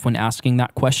yourself when asking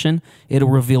that question, it'll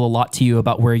reveal a lot to you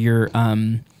about where your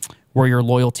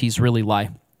loyalties really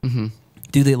lie. Mm-hmm.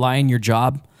 Do they lie in your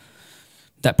job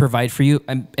that provide for you?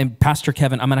 And Pastor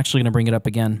Kevin, I'm actually going to bring it up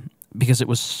again because it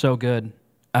was so good.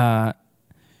 Oh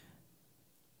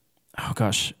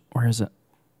gosh, where is it?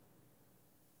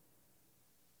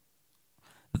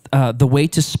 The way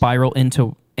to spiral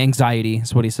into anxiety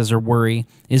is what he says, or worry,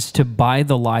 is to buy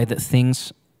the lie that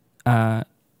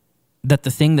that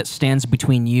the thing that stands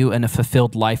between you and a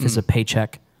fulfilled life is a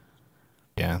paycheck.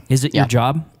 Yeah. Is it your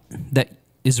job that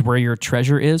is where your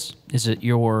treasure is? Is it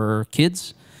your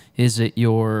kids? Is it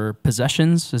your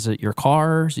possessions? Is it your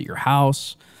car? Is it your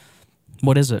house?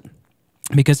 What is it?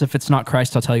 Because if it's not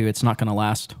Christ, I'll tell you, it's not going to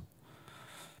last.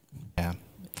 Yeah.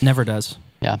 Never does.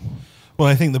 Yeah. Well,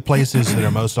 I think the places that are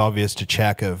most obvious to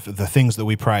check of the things that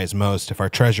we prize most, if our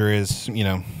treasure is,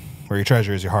 where your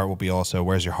treasure is, your heart will be also.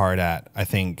 Where's your heart at? I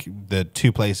think the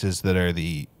two places that are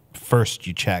the first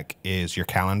you check is your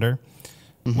calendar,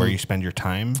 where you spend your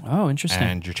time. Oh, interesting.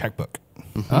 And your checkbook.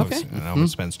 Okay. No one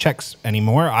spends checks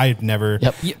anymore. I've never.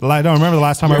 Yep. I don't remember the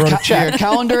last time I wrote a check. Your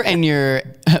calendar and your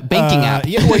banking app.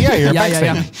 Yeah, well, your bank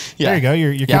statement. Yeah. There you go.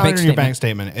 Your calendar and your bank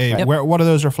statement. What do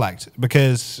those reflect?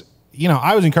 Because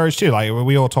I was encouraged too. Like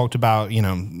we all talked about,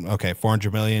 okay,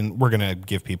 400 million, we're going to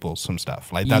give people some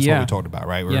stuff. Like that's what we talked about,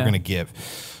 right? We're going to give.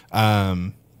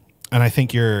 And I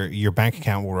think your bank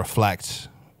account will reflect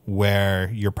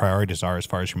where your priorities are as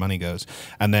far as your money goes.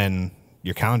 And then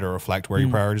your calendar will reflect where your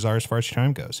priorities are as far as your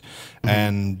time goes.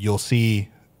 And you'll see,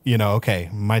 okay,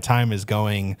 my time is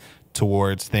going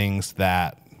towards things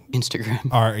that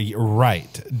Instagram are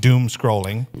right. Doom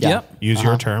scrolling. Yep. Use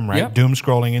your term, right? Yep. Doom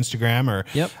scrolling Instagram, or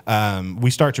Yep. we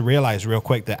start to realize real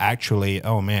quick that actually,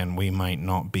 oh man, we might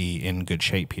not be in good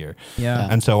shape here. Yeah.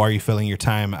 And so, are you filling your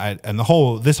time? And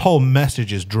this whole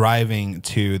message is driving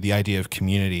to the idea of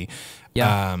community.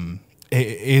 Yeah.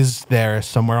 Is there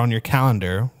somewhere on your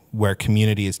calendar where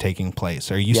community is taking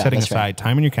place? Are you setting that's aside right.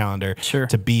 time in your calendar Sure.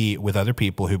 to be with other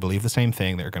people who believe the same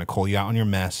thing? They're going to call you out on your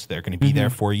mess. They're going to be there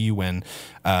for you when,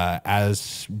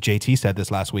 as JT said this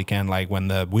last weekend, like when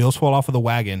the wheels fall off of the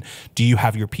wagon, do you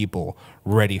have your people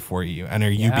ready for you? And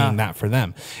are you being that for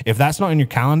them? If that's not in your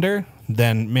calendar,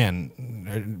 then man,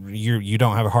 you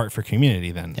don't have a heart for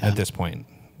community then at this point.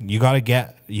 You got to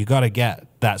get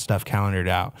that stuff calendared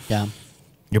out. Yeah.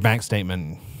 Your bank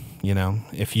statement,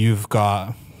 if you've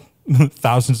got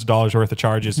thousands of dollars worth of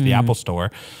charges to the Apple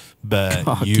Store,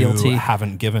 but you guilty.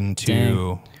 haven't given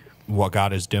to what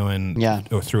God is doing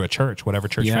or through a church, whatever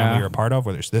church family you're a part of,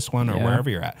 whether it's this one or wherever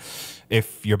you're at.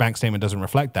 If your bank statement doesn't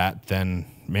reflect that, then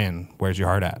man, where's your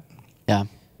heart at? Yeah.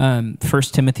 1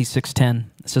 Timothy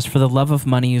 6:10 says, "For the love of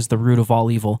money is the root of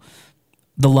all evil."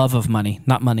 The love of money,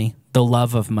 not money. The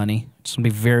love of money. Just want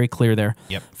to be very clear there.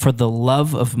 Yep. For the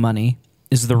love of money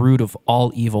is the root of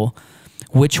all evil,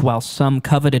 which while some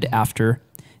coveted after,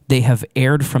 they have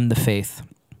erred from the faith.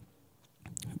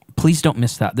 Please don't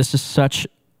miss that. This is such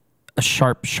a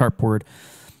sharp, sharp word.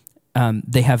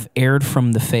 They have erred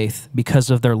from the faith because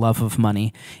of their love of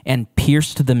money and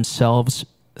pierced themselves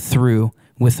through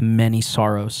with many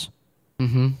sorrows.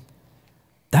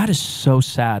 That is so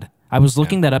sad. I was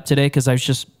looking that up today because I was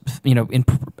just, in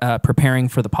preparing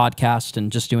for the podcast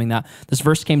and just doing that. This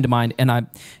verse came to mind, and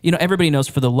everybody knows,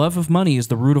 for the love of money is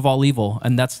the root of all evil,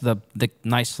 and that's the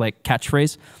nice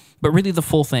catchphrase. But really, the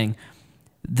full thing,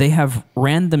 they have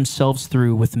ran themselves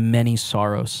through with many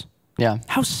sorrows. Yeah.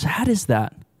 How sad is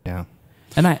that? Yeah.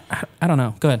 And I don't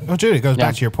know. Go ahead. Well, Jude, it goes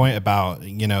back to your point about,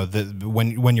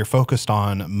 when you're focused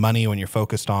on money, when you're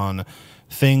focused on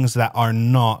things that are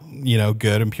not,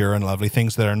 good and pure and lovely,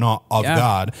 things that are not of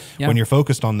God, when you're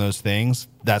focused on those things,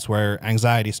 that's where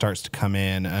anxiety starts to come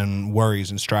in and worries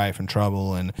and strife and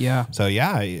trouble. And so,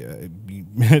 the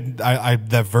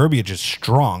verbiage is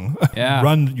strong. Yeah.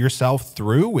 Run yourself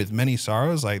through with many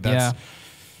sorrows. Like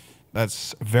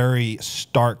that's very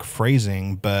stark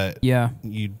phrasing, but I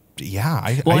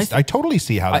totally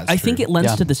see how that's I think true. it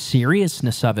lends to the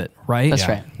seriousness of it, right? That's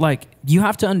right. Like, you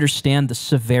have to understand the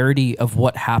severity of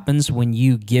what happens when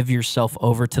you give yourself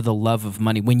over to the love of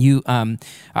money. When you,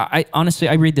 I honestly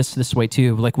read this way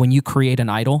too. Like, when you create an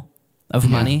idol of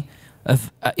money,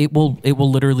 it will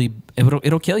literally,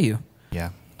 it'll kill you.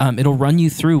 Yeah. It'll run you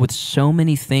through with so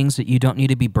many things that you don't need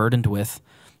to be burdened with.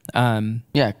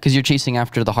 Because you're chasing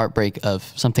after the heartbreak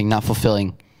of something not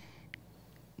fulfilling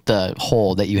the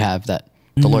hole that you have that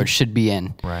the Lord should be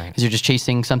in. Right. Because you're just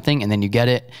chasing something and then you get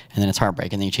it and then it's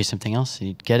heartbreak. And then you chase something else and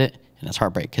you get it and it's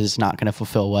heartbreak because it's not going to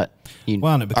fulfill what you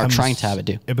are trying to have it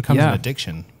do. It becomes an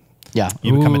addiction. Yeah.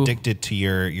 You become addicted to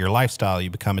your lifestyle.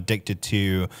 You become addicted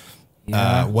to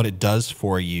what it does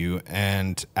for you.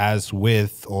 And as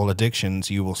with all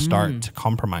addictions, you will start to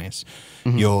compromise.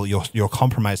 You'll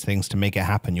compromise things to make it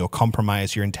happen. You'll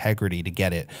compromise your integrity to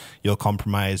get it. You'll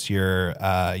compromise your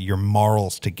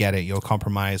morals to get it. You'll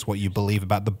compromise what you believe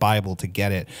about the Bible to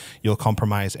get it. You'll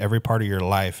compromise every part of your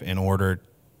life in order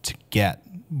to get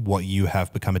what you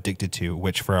have become addicted to,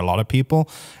 which for a lot of people,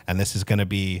 and this is going to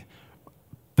be,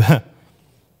 I'm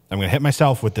going to hit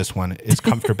myself with this one, is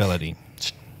comfortability.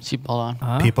 Hold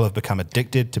on. People have become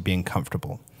addicted to being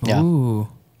comfortable. Yeah. Ooh.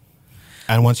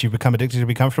 And once you become addicted to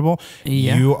be comfortable,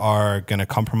 Yeah. you are going to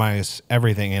compromise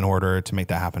everything in order to make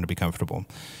that happen to be comfortable.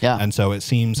 Yeah. And so it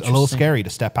seems a little scary to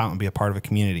step out and be a part of a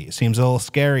community. It seems a little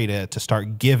scary to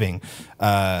start giving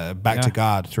back to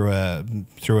God through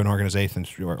an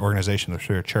organization, or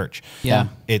through a church. Yeah.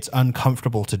 It's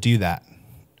uncomfortable to do that.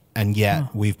 And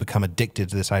yet we've become addicted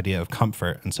to this idea of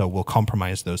comfort. And so we'll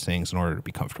compromise those things in order to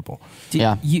be comfortable.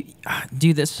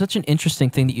 Dude, that's such an interesting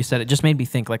thing that you said. It just made me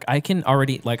think, I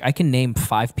can name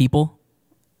 5 people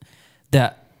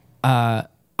that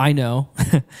I know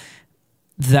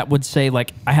that would say,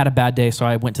 I had a bad day, so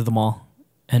I went to the mall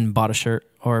and bought a shirt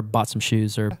or bought some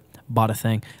shoes or bought a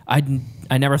thing. I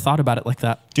never thought about it like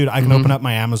that. Dude, I can open up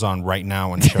my Amazon right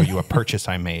now and show you a purchase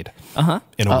I made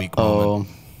in a week moment.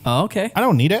 Oh, okay. I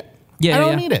don't need it. Yeah, I don't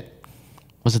yeah. need it.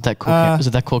 Was it that cool? Was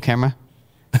it that cool camera?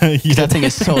 Yeah. That thing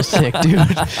is so sick, dude.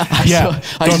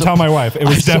 Don't tell my wife. It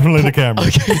was definitely the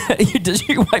camera. Does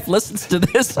your wife listens to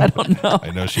this? I don't know.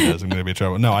 I know she does. I'm going to be in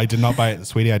trouble. No, I did not buy it.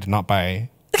 Sweetie, I did not buy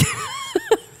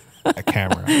a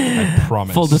camera. I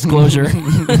promise. Full disclosure.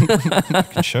 I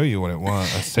can show you what it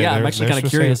was. Yeah, I'm actually kind of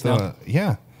curious now.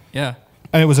 Yeah. Yeah.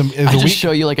 And it was a I week.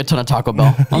 show you like a ton of Taco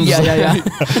Bell. Yeah.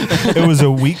 It was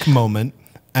a weak moment,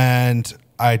 and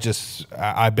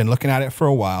I've been looking at it for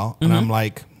a while, and I'm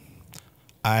like,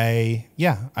 I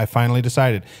finally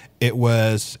decided. It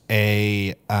was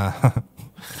it's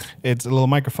a little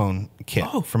microphone kit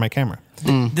for my camera.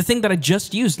 The thing that I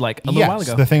just used like a little while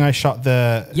ago. The thing I shot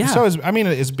So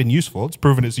it's been useful. It's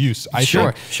proven its use. I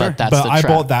think. But that's But the I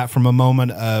trap. bought that from a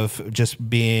moment of just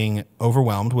being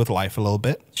overwhelmed with life a little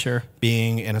bit. Sure.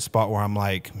 Being in a spot where I'm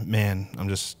like, man,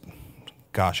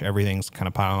 everything's kind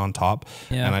of piling on top.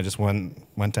 Yeah. And I just went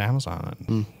to Amazon.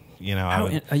 And,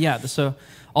 So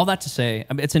all that to say,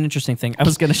 I mean, it's an interesting thing. I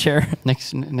was going to share.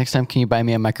 Next time, can you buy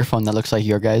me a microphone that looks like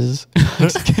your guys's?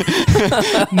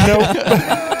 Nope.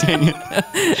 Dang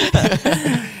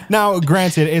it. Now,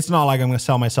 granted, it's not like I'm going to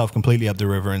sell myself completely up the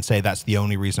river and say that's the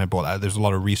only reason I bought that. There's a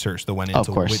lot of research that went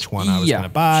into which one I was going to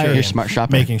buy. Sure. And You're a smart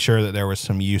shopper. making sure that there was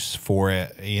some use for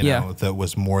it, that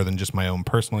was more than just my own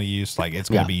personal use. Like it's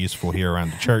going to be useful here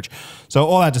around the church. So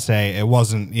all that to say, it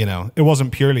wasn't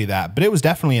purely that, but it was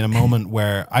definitely in a moment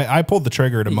where I pulled the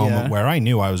trigger at a moment where I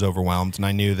knew I was overwhelmed and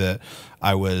I knew that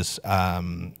I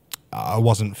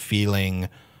wasn't feeling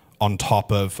on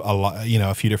top of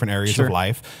a few different areas of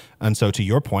life. And so to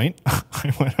your point,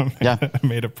 I went and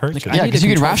made a purchase. Yeah, because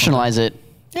you can rationalize it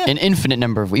an infinite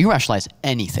number of ways. You can rationalize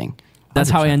anything.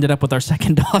 That's 100%. How I ended up with our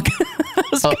second dog. I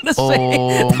was gonna say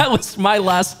that was my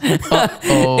last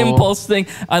impulse thing.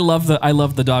 I love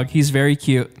the dog. He's very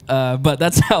cute. But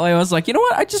that's how I was like, you know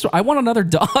what? I want another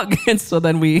dog. And so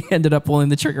then we ended up pulling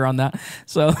the trigger on that.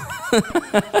 So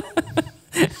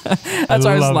that's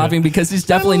why I was laughing because he's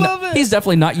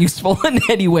definitely not useful in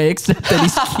any way except that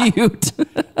he's cute.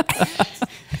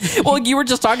 Well, you were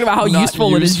just talking about how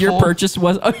useful it is your purchase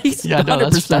was. Oh, he's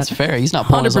 100%. That's fair. He's not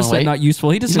pulling his own weight. Not useful.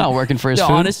 He's not working for his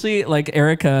food. Honestly, like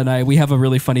Erica and I, we have a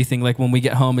really funny thing. Like when we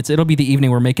get home, it'll be the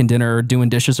evening we're making dinner or doing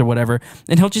dishes or whatever,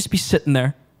 and he'll just be sitting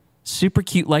there, super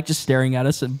cute, like just staring at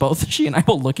us, and both she and I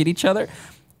will look at each other.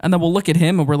 And then we'll look at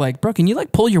him and we're like, bro, can you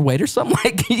like pull your weight or something?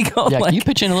 Like, can you go? Can you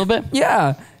pitch in a little bit?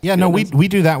 Yeah. Yeah, no, we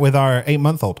do that with our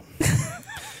 8-month-old.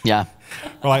 Yeah.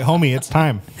 We're like, homie, it's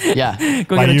time. Yeah.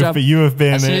 Go get a job. You have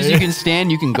been. As soon as you can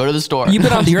stand, you can go to the store. You've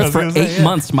been on the earth for 8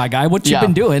 months, my guy. What you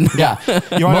been doing? Yeah.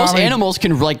 Most animals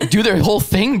can like do their whole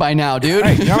thing by now, dude.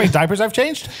 Hey, you know how many diapers I've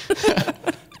changed?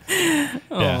 Oh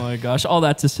my gosh. All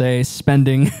that to say,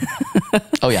 spending.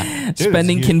 Oh yeah. Dude,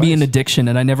 spending can be an addiction.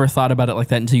 And I never thought about it like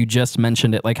that until you just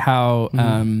mentioned it. Like how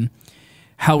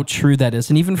true that is.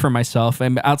 And even for myself,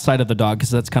 and outside of the dog, because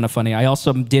that's kind of funny, I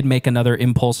also did make another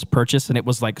impulse purchase, and it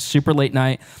was like super late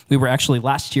night. We were actually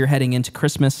last year heading into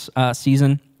Christmas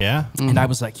season. Yeah. And I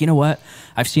was like, you know what?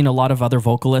 I've seen a lot of other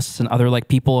vocalists and other like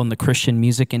people in the Christian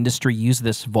music industry use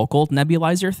this vocal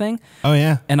nebulizer thing. Oh,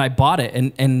 yeah. And I bought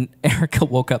it. And Erica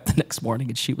woke up the next morning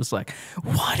and she was like,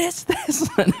 what is this?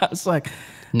 And I was like,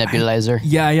 nebulizer.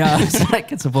 Yeah. It's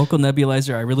like, it's a vocal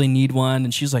nebulizer. I really need one.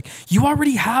 And she's like, you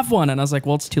already have one. And I was like,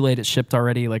 well, it's too late. It's shipped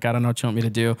already. Like, I don't know what you want me to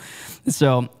do.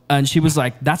 So, and she was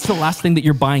like, that's the last thing that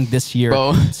you're buying this year.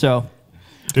 Bro. So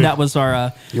Dude, that was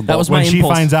our, that was when my she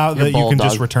impulse. finds out You're that you bold, can dog.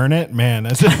 just return it, man.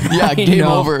 That's Yeah, game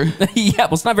over. Yeah,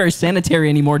 well, it's not very sanitary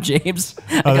anymore, James.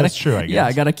 That's true, I guess. Yeah,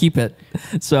 I got to keep it.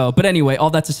 So, but anyway, all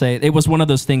that to say, it was one of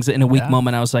those things that in a weak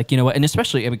moment, I was like, you know what? And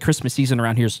especially, I mean, Christmas season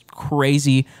around here is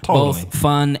crazy, Totally. both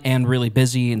fun and really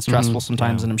busy and stressful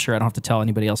sometimes. And I'm sure I don't have to tell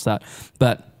anybody else that.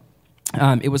 But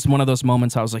it was one of those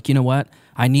moments I was like, you know what?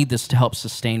 I need this to help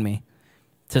sustain me,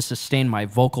 to sustain my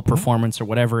vocal performance or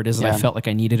whatever it is that I felt like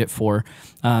I needed it for.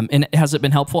 And has it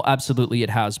been helpful? Absolutely it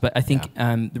has. But I think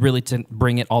really to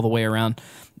bring it all the way around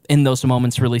in those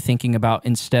moments, really thinking about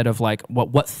instead of like,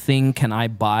 what thing can I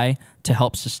buy to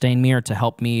help sustain me or to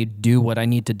help me do what I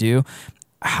need to do?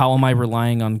 How am I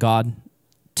relying on God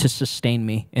to sustain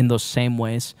me in those same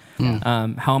ways?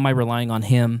 How am I relying on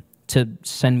Him to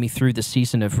send me through the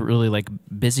season of really like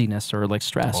busyness or like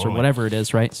stress or whatever it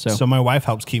is, right? So my wife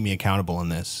helps keep me accountable in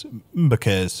this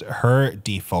because her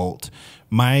default,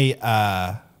 my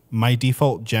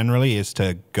default generally is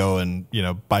to go and,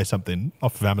 buy something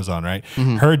off of Amazon, right?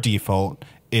 Her default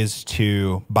is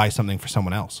to buy something for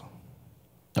someone else.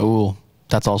 Oh,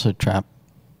 that's also a trap.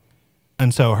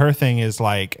 And so her thing is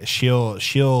like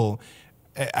she'll,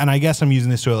 and I guess I'm using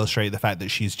this to illustrate the fact that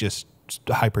she's just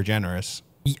hyper generous.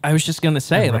 I was just going to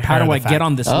say, like, how do I get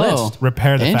on this list?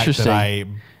 Repair the fact that Interesting. I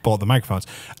bought the microphones.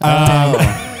 Well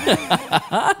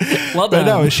But done.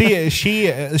 no, she had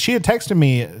texted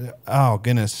me. Oh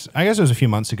goodness, I guess it was a few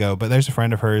months ago. But there's a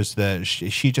friend of hers that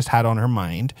she just had on her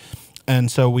mind,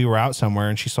 and so we were out somewhere,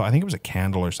 and she saw. I think it was a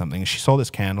candle or something. She saw this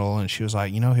candle, and she was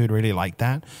like, "You know, who'd really like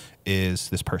that is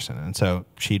this person." And so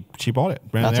she bought it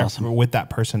right That's there awesome. with that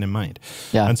person in mind.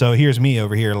 Yeah. And so here's me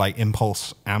over here, like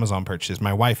impulse Amazon purchases.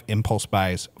 My wife impulse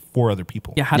buys for other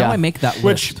people. Yeah, how do Yeah. I make that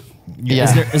Which list? Yeah.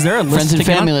 Is there a list Friends and to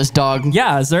get on? family list, dog.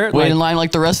 Yeah, is there Wait in line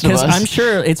like the rest of Because us. I'm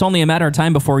sure it's only a matter of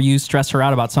time before you stress her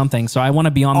out about something. So I want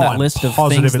to be on that I'm list of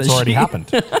positive things it's that already she, happened.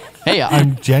 Hey,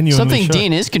 I'm genuinely something sure.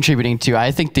 Dean is contributing to.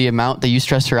 I think the amount that you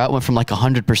stressed her out went from like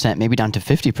 100% maybe down to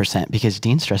 50% because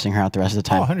Dean's stressing her out the rest of the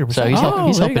time. 100%. So he's, Oh,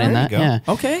 he's there you helping in go. that. There you Yeah.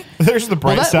 go. Okay. There's the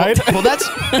bright side. Well, that's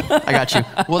I got you.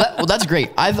 Well, that's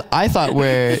great. I thought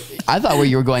where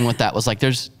you were going with that was like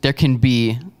there can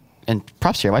be, and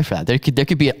props to your wife for that. There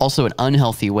could be also an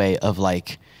unhealthy way of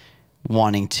like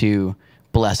wanting to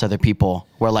bless other people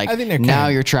where like I think there now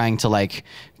can. you're trying to like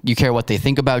you care what they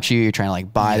think about you. You're trying to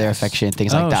like buy their affection,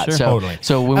 things Oh, like that. sure. So Totally.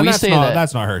 so when And we that's say not, that,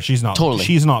 that's not her. She's not Totally.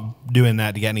 She's not doing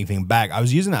that to get anything back. I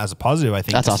was using that as a positive. I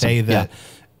think That's to awesome. say that. Yeah.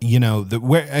 You know,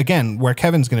 where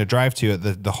Kevin's going to drive to,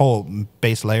 the whole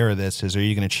base layer of this is: are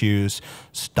you going to choose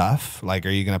stuff? Like,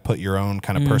 are you going to put your own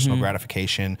kind of personal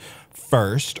gratification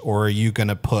first, or are you going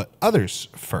to put others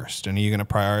first? And are you going to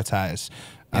prioritize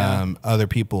other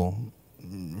people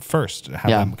first? Have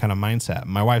Yeah. that kind of mindset.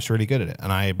 My wife's really good at it,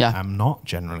 and Yeah. I'm not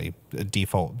generally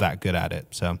default that good at it.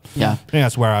 So Yeah. I think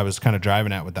that's where I was kind of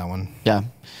driving at with that one. Yeah.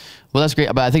 Well, that's great.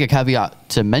 But I think a caveat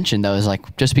to mention, though, is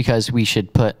like just because we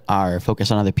should put our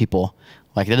focus on other people,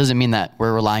 like that doesn't mean that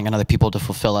we're relying on other people to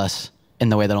fulfill us in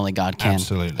the way that only God can.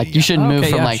 Absolutely, Like yeah. you shouldn't move Okay,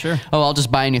 from yeah, like, sure. oh, I'll just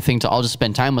buy anything to I'll just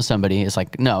spend time with somebody. It's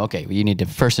like, no, okay, you need to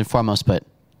first and foremost put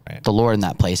Right. the Lord in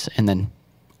that place and then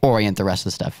orient the rest of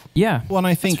the stuff. Yeah. Well, and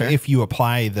I think fair. if you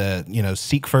apply the,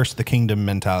 seek first the kingdom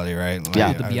mentality, right? Like,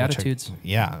 Yeah. The which Beatitudes.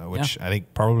 which I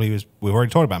think probably we've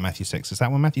already talked about Matthew 6. Is that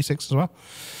one Matthew 6 as well?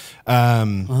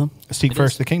 Seek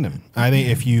first the kingdom. I think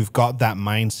if you've got that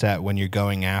mindset when you're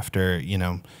going after,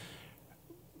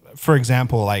 for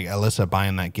example, like Alyssa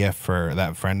buying that gift for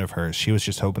that friend of hers, she was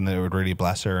just hoping that it would really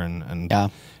bless her and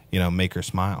Yeah. make her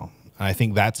smile. And I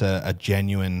think that's a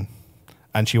genuine,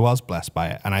 and she was blessed by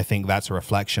it. And I think that's a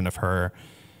reflection of her.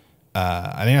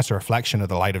 I think that's a reflection of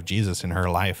the light of Jesus in her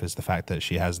life, is the fact that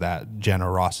she has that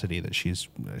generosity that she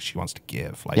wants to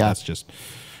give. Like Yeah. that's just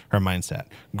her mindset.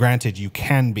 Granted, you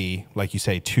can be, like you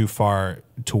say, too far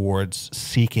towards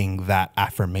seeking that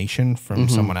affirmation from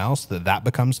someone else that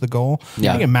becomes the goal.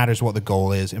 Yeah. I think it matters what the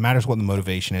goal is. It matters what the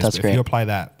motivation is. That's But great. if you apply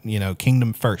that,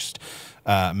 kingdom first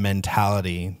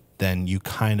mentality, then you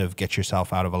kind of get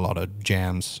yourself out of a lot of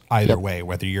jams either Yep. way,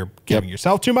 whether you're giving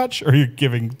yourself too much or you're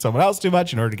giving someone else too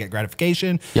much in order to get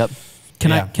gratification. Yep. Can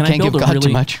Yeah. I Can't build give a God really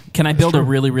too much. Can I build a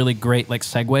really really great like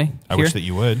segue? I here? wish that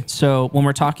you would. So when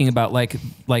we're talking about like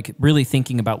really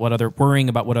thinking about worrying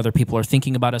about what other people are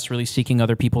thinking about us, really seeking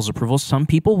other people's approval, some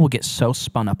people will get so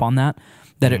spun up on that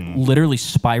it literally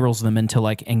spirals them into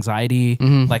like anxiety,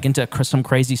 like into some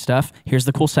crazy stuff. Here's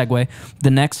the cool segue.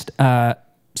 The next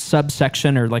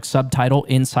subsection or like subtitle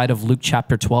inside of Luke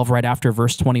chapter 12, right after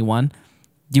verse 21.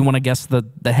 Do you want to guess the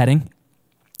heading?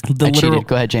 I cheated.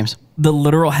 Go ahead, James. The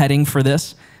literal heading for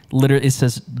this, it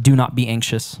says, "Do not be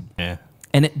anxious." Yeah.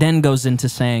 And it then goes into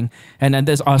saying, and then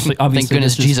there's obviously Thank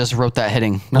goodness this is- Jesus wrote that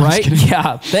heading. No, I'm just right? kidding.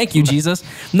 Yeah, thank you, Jesus.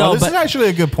 No, Well, this but is actually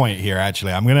a good point here.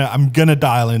 Actually, I'm gonna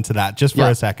dial into that just for Yeah.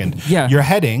 a second. Yeah. Your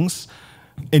headings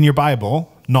in your Bible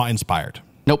not inspired.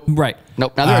 Nope. right.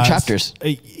 Nope. Now there are chapters.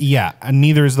 Yeah, and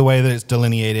neither is the way that it's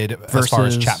delineated as far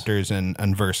as Verses. chapters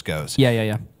and verse goes.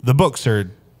 Yeah. The books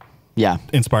are Yeah.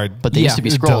 inspired, But they used to be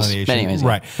scrolls. But delineation. anyways,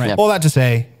 right? Yeah. All that to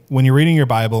say, when you're reading your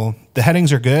Bible, the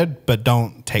headings are good, but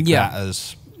don't take Yeah. that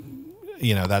as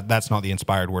that's not the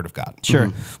inspired word of God.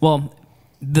 Sure. Well,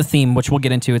 the theme, which we'll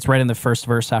get into, it's right in the first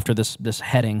verse after this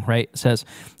heading, right? It says,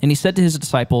 "And he said to his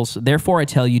disciples, therefore I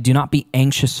tell you, do not be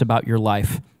anxious about your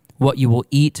life, what you will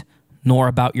eat, nor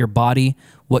about your body,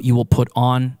 what you will put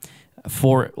on.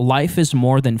 For life is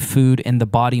more than food, and the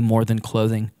body more than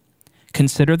clothing.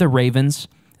 Consider the ravens,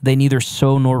 they neither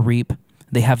sow nor reap,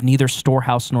 they have neither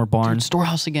storehouse nor barn."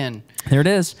 Storehouse again. There it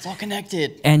is. It's all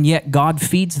connected. "And yet God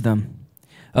feeds them.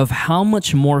 Of how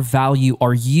much more value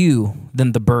are you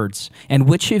than the birds? And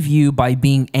which of you, by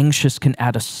being anxious, can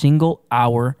add a single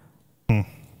hour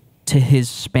to his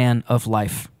span of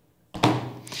life?"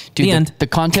 Dude, Dude, The end. the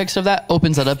context of that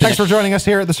opens that up. Thanks for joining us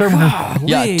here at the sermon room.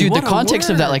 Yeah, Wait, dude, the what a context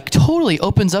of that word. like totally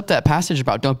opens up that passage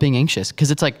about don't being anxious,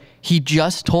 because it's like he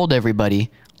just told everybody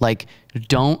like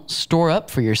don't store up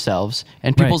for yourselves,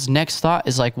 and Right. people's next thought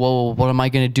is like, well, what am I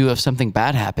going to do if something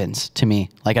bad happens to me?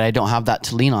 Like I don't have that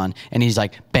to lean on, and he's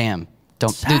like, bam,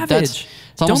 don't. Savage. Dude, that's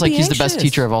it's almost Don't like be he's the best anxious.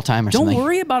 teacher of all time or Don't something.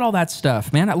 worry about all that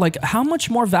stuff, man. Like, how much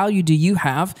more value do you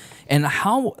have, and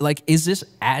how like is this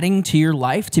adding to your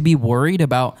life to be worried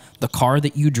about the car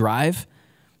that you drive,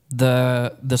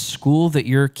 the school that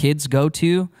your kids go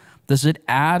to? Does it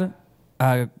add,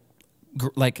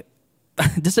 like,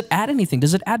 does it add anything?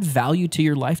 Does it add value to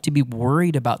your life to be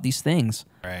worried about these things?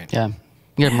 Right. Yeah,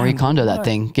 you got Marie Kondo that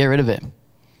thing. Get rid of it.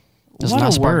 Does What not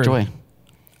a spark word. joy.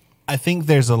 I think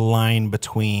there's a line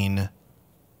between.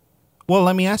 Well,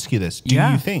 let me ask you this: do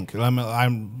Yeah. you think I'm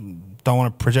don't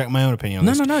want to project my own opinion on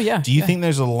No, this? no, no, yeah, Do you yeah. think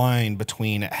there's a line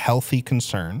between healthy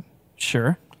concern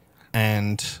Sure.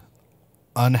 and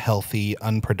unhealthy,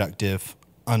 unproductive,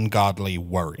 ungodly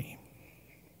worry?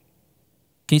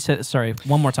 Can you say sorry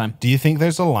one more time? Do you think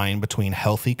there's a line between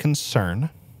healthy concern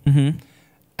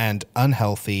and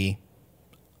unhealthy,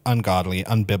 ungodly,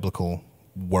 unbiblical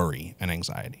worry and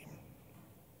anxiety?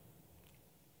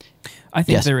 I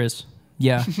think Yes. there is.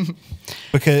 Yeah.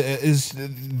 Because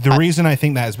the reason I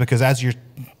think that is because as you're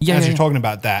Yeah, as yeah, you're yeah. talking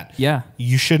about that, Yeah.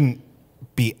 you shouldn't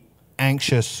be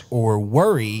anxious or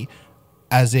worry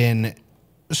as in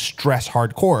stress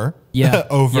hardcore Yeah,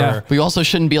 over yeah. But you also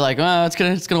shouldn't be like, oh, it's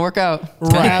gonna work out. It's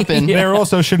gonna happen. There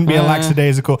also shouldn't be a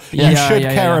lackadaisical. Yeah. You Yeah, should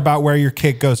yeah, care yeah. about where your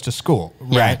kid goes to school,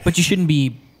 right? But you shouldn't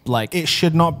be like It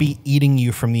should not be eating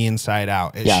you from the inside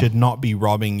out. It Yeah. should not be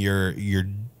robbing your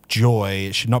joy.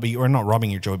 It should not be, or not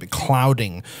robbing your joy, but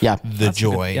clouding Yeah. the That's a good-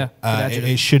 joy. yeah, good adjective.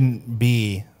 It shouldn't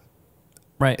be.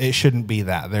 right. It shouldn't be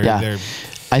that. Yeah.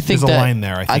 I think there's a that, line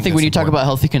there. I think when you that's talk about important.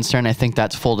 healthy concern, I think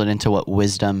that's folded into what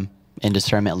wisdom and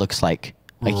discernment looks like.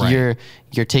 Like Right.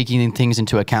 you're taking things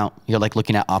into account. You're like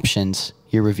looking at options.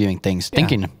 You're reviewing things,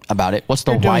 thinking about it. What's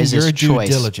the You're doing wisest your due choice?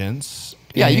 diligence.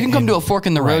 Yeah, you can come to a fork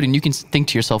in the road right. and you can think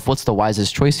to yourself, what's the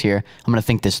wisest choice here? I'm going to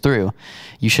think this through.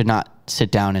 You should not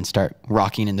sit down and start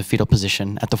rocking in the fetal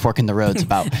position at the fork in the roads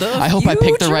about, I hope I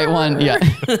picked the right one. Yeah.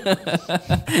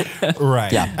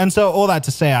 Right. Yeah. And so all that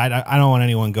to say, I don't want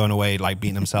anyone going away like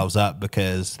beating themselves up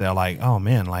because they're like, oh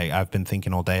man, like I've been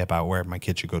thinking all day about where my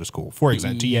kid should go to school. For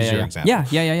example, to use your example.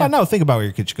 Yeah. Oh, no, think about where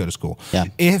your kid should go to school. Yeah.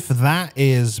 If that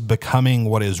is becoming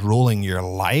what is ruling your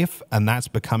life and that's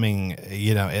becoming,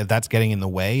 if that's getting in the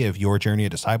way of your journey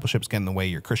of discipleship, it's getting in the way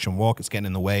of your Christian walk, it's getting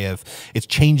in the way of, it's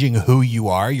changing who you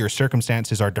are, your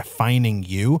circumstances are defining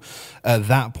you. At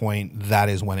that point, that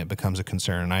is when it becomes a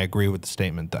concern. And I agree with the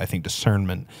statement that I think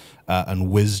discernment and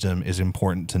wisdom is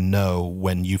important to know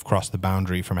when you've crossed the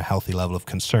boundary from a healthy level of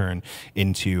concern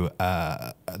into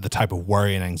the type of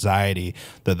worry and anxiety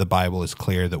that the Bible is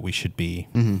clear that we should be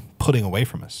putting away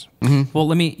from us. Well,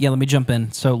 let me jump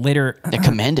in. So later, They're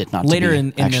commanded not to later be,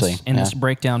 in actually. this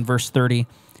breakdown, verse 30,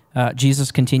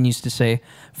 Jesus continues to say,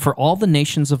 "For all the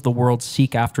nations of the world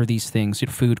seek after these things: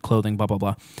 food, clothing, blah blah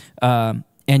blah,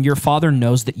 and your Father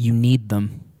knows that you need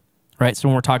them." Right. So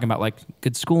when we're talking about like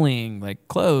good schooling, like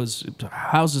clothes,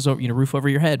 houses, roof over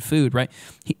your head, food, right?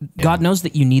 God knows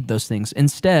that you need those things.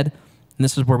 Instead, and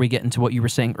this is where we get into what you were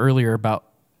saying earlier about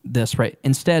this, right?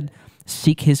 Instead,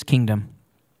 seek His kingdom,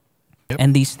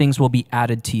 and these things will be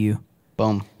added to you.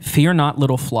 Boom. Fear not,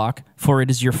 little flock, for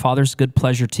it is your Father's good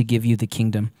pleasure to give you the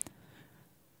kingdom.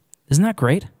 Isn't that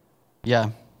great?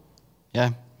 Yeah.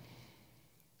 Yeah.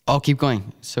 Oh, keep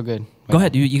going. So good. Go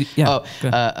ahead. You Oh, go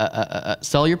ahead.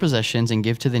 sell your possessions and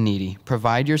give to the needy.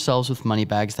 Provide yourselves with money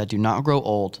bags that do not grow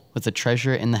old, with a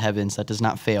treasure in the heavens that does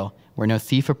not fail, where no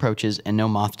thief approaches and no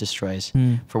moth destroys.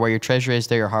 For where your treasure is,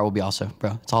 there your heart will be also.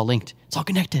 Bro, it's all linked. It's all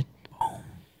connected.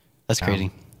 That's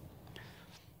crazy.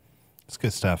 It's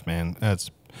good stuff, man.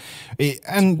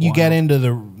 And you get into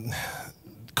the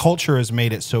culture has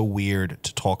made it so weird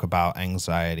to talk about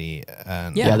anxiety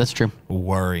and Yeah, that's true.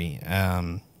 worry.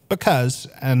 Because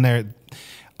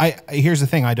here's the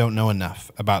thing, I don't know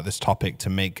enough about this topic to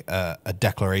make a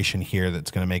declaration here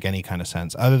that's going to make any kind of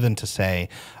sense, other than to say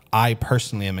I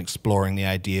personally am exploring the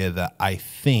idea that I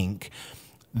think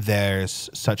there's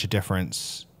such a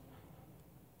difference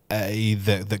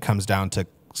that comes down to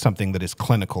something that is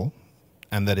clinical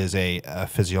and that is a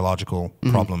physiological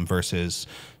problem versus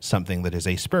something that is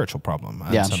a spiritual problem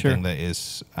and Yeah, something that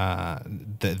is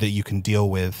that you can deal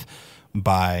with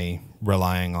by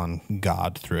relying on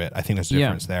God through it. I think there's a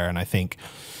difference there, and I think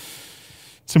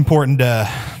it's important to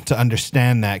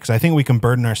understand that, because I think we can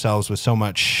burden ourselves with so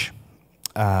much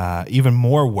even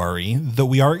more worry that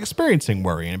we are experiencing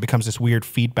worry, and it becomes this weird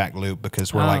feedback loop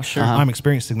because we're like, sure. I'm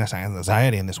experiencing this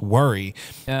anxiety and this worry,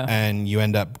 Yeah. and you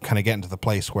end up kind of getting to the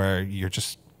place where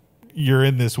you're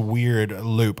in this weird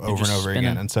loop over and just over spinning.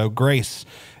 again. And so grace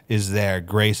is there.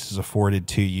 Grace is afforded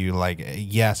to you. Like,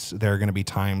 yes, there are going to be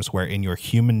times where in your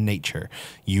human nature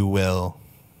you will,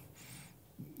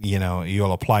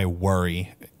 you'll apply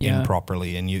worry Yeah.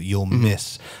 improperly, and you'll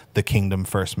miss the kingdom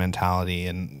first mentality,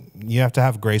 and you have to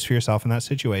have grace for yourself in that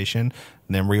situation,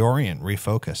 and then reorient,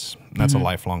 refocus. And that's a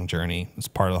lifelong journey. It's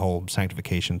part of the whole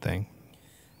sanctification thing.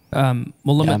 Well,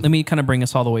 let me kind of bring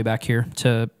us all the way back here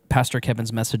to Pastor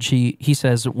Kevin's message. He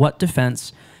says, "What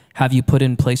defense have you put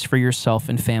in place for yourself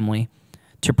and family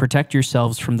to protect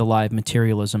yourselves from the lie of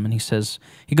materialism?" And he says,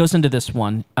 he goes into this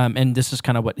one, and this is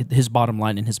kind of what his bottom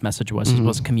line in his message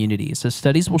was community. He says,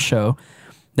 "Studies will show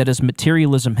that as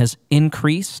materialism has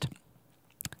increased,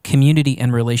 community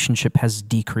and relationship has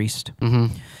decreased."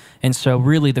 And so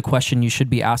really the question you should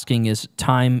be asking is,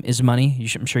 time is money.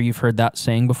 I'm sure you've heard that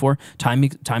saying before. Time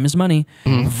is money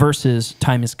versus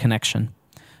time is connection.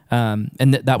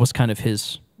 And that was kind of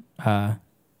his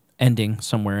ending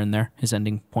somewhere in there, his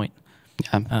ending point.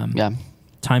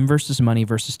 Time versus money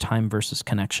versus time versus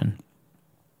connection.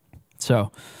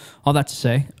 So all that to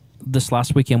say, this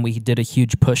last weekend we did a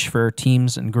huge push for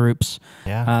teams and groups.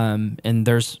 And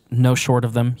there's no short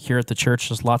of them here at the church.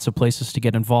 There's lots of places to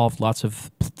get involved, lots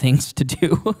of things to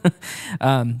do.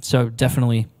 So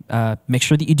definitely make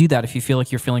sure that you do that. If you feel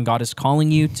like you're feeling God is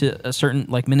calling you to a certain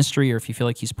ministry, or if you feel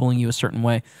like he's pulling you a certain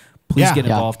way, please get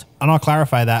involved. And I'll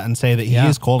clarify that and say that he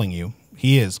is calling you.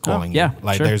 He is calling you.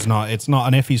 Like sure. it's not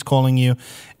an if he's calling you.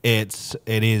 It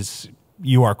is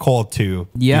you are called to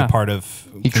be a part of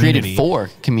He created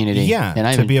for community. Yeah,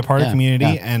 and to be a part of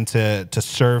community and to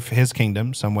serve his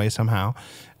kingdom some way, somehow,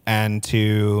 and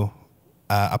to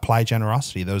apply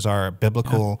generosity. Those are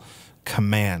biblical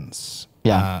commands.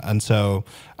 And so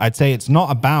I'd say it's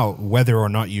not about whether or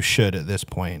not you should at this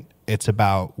point. It's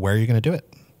about where you're going to do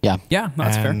it. No,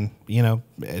 that's fair.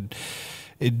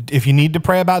 If you need to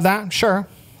pray about that, sure.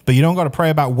 But you don't got to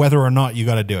pray about whether or not you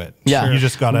got to do it. Yeah. You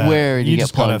just got to where do you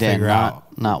get plugged in, figure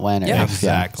out. not when. Yeah,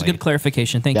 exactly. It's a good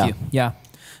clarification. Thank you. Yeah.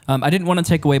 I didn't want to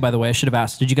take away, by the way. I should have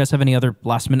asked. Did you guys have any other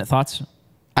last minute thoughts?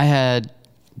 I had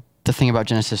the thing about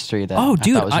Genesis 3 that I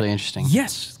thought was really interesting.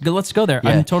 Yes. Let's go there.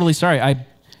 Yeah. I'm totally sorry.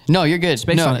 No, you're good.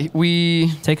 Space on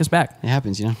it. Take us back. It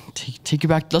happens, Take you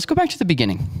back. Let's go back to the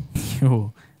beginning.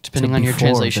 Ooh. Depending on your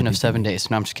translation of 7 days.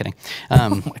 No, I'm just kidding.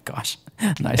 Oh my gosh.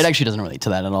 Nice. It actually doesn't relate to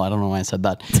that at all. I don't know why I said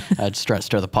that. Just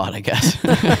stir the pot, I guess.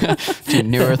 Dude,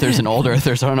 new earthers and old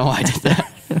earthers. I don't know why I did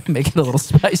that. Make it a little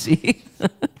spicy.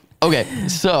 Okay,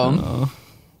 so.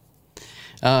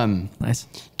 Nice.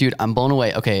 Dude, I'm blown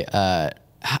away. Okay,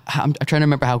 I'm trying to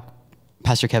remember how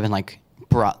Pastor Kevin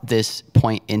brought this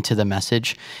point into the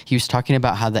message. He was talking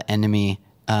about how the enemy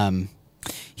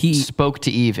he spoke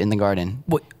to Eve in the garden.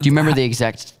 Do you remember the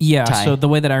exact tie? So the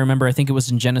way that I remember, I think it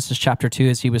was in Genesis chapter 2,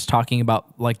 as he was talking about,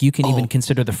 you can even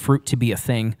consider the fruit to be a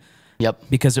thing. Yep.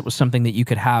 Because it was something that you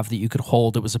could have, that you could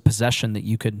hold. It was a possession that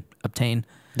you could obtain.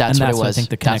 That's what it was. I think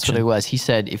the That's connection. what it was. He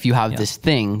said, if you have this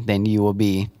thing, then you will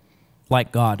be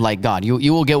like God. Like God.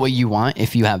 You will get what you want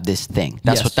if you have this thing.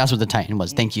 That's what the Titan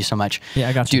was. Thank you so much. Yeah,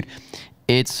 I got you. Dude,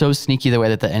 it's so sneaky the way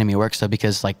that the enemy works though,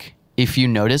 because if you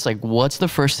notice, what's the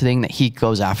first thing that he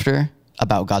goes after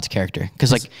about God's character?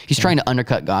 Because he's trying to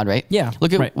undercut God, right? Yeah.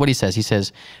 Look at what he says. He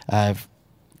says,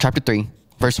 chapter 3,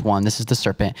 verse 1, this is the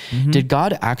serpent. Did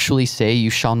God actually say you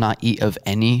shall not eat of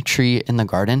any tree in the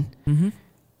garden?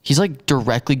 He's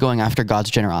directly going after God's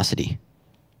generosity.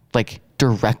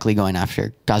 Directly going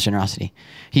after God's generosity.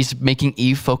 He's making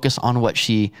Eve focus on what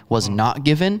she was not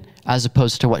given as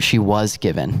opposed to what she was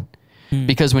given.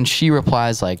 Because when she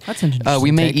replies That's an interesting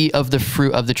we may take. eat of the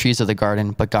fruit of the trees of the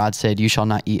garden, but God said you shall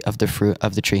not eat of the fruit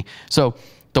of the tree. So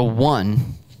the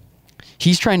one,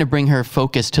 he's trying to bring her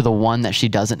focus to the one that she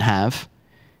doesn't have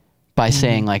by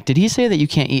saying did he say that you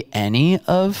can't eat any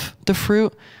of the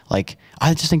fruit? I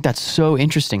just think that's so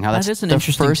interesting how that's is an the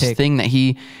interesting first take. thing that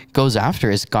he goes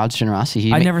after is God's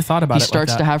generosity. I never thought about it He like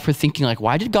starts that. to have her thinking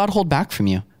why did God hold back from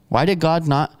you? Why did God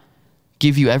not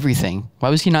give you everything? Why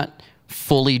was he not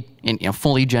fully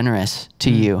generous to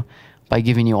you by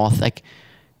giving you all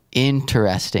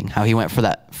interesting how he went for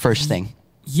that first thing.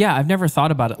 Yeah, I've never thought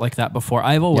about it like that before.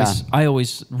 I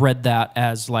always read that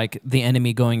as the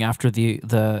enemy going after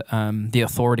the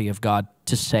authority of God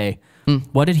to say.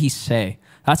 What did he say?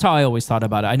 That's how I always thought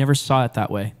about it. I never saw it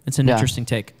that way. It's an interesting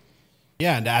take.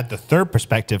 Yeah, and to add the third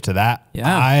perspective to that,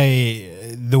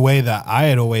 Yeah. the way that I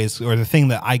had always, or the thing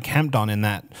that I camped on in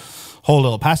that whole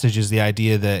little passage is the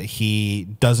idea that he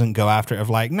doesn't go after it of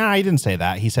like, nah, he didn't say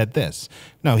that. He said this.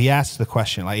 No, he asks the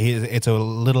question. Like it's a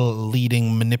little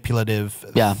leading manipulative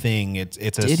thing. It's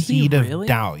a seed of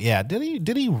doubt. Yeah.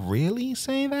 Did he really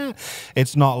say that?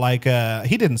 It's not like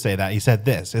he didn't say that. He said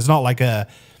this. It's not like a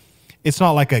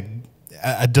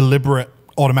deliberate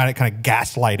automatic kind of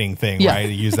gaslighting thing, right?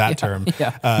 To use that term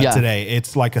today.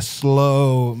 It's like a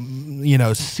slow,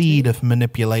 seed of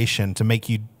manipulation to make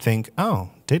you think, oh,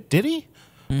 did he?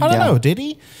 I don't know, did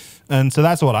he? And so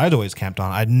that's what I'd always camped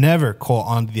on. I'd never caught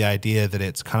on to the idea that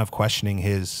it's kind of questioning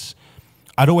his...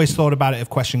 I'd always thought about it as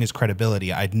questioning his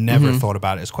credibility. I'd never thought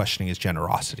about it as questioning his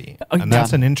generosity. And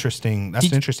that's an interesting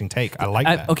take. I like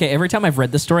that. Okay, every time I've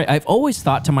read this story, I've always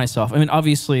thought to myself, I mean,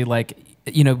 obviously, like,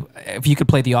 if you could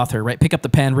play the author, right? Pick up the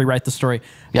pen, rewrite the story.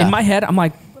 Yeah. In my head, I'm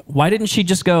like, why didn't she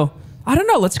just go, I don't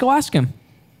know, let's go ask him.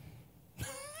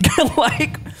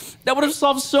 Like, that would have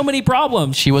solved so many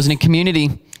problems. She wasn't in community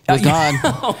with God.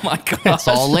 Oh my God. It's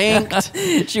all linked.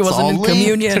 She wasn't in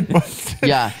communion.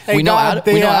 Yeah. Hey, we know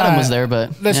Adam was there,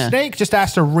 but the snake just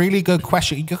asked a really good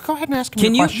question. You go ahead and ask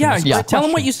him a question. Yeah, tell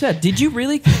him what you said. Did you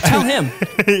really tell him?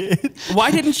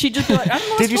 Why didn't she just be like, I don't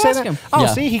know, did you say that? Oh,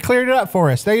 see, he cleared it up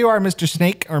for us. There you are, Mr.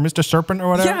 Snake or Mr. Serpent or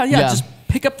whatever. Yeah. Just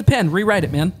pick up the pen, rewrite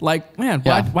it, man. Like, man,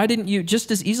 why didn't you just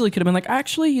as easily could have been like,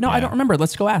 actually, I don't remember.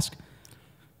 Let's go ask.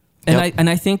 And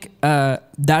I think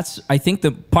that's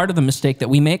the part of the mistake that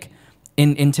we make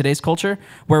in today's culture,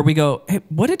 where we go, hey,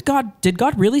 what did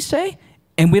God really say?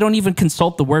 And we don't even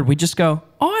consult the word. We just go,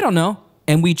 oh, I don't know.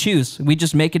 And we choose. We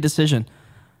just make a decision.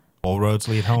 All roads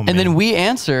lead home. And then we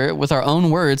answer with our own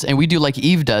words, and we do like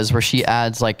Eve does, where she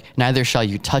adds like, neither shall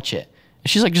you touch it.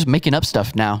 She's like just making up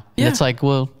stuff now. Yeah. And it's like,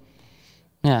 well,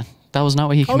 yeah, that was not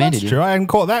what he commanded you. That's true. I hadn't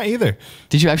caught that either.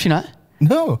 Did you actually not?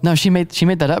 No, she made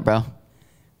that up, bro.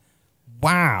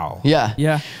 Wow.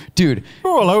 Yeah. Dude. We're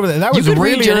all over there. That was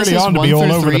really early on to be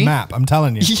all over the map. I'm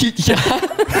telling you.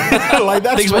 Like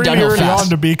that's really early on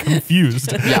to be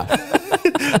confused.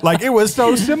 Yeah. Like it was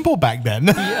so simple back then.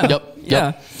 Yep.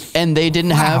 Yeah. And they didn't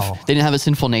have a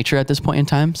sinful nature at this point in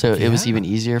time, so it was even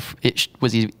easier. It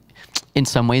was in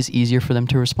some ways easier for them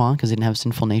to respond because they didn't have a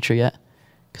sinful nature yet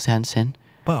because they hadn't sinned.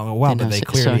 Well, but they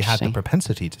clearly had the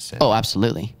propensity to sin. Oh,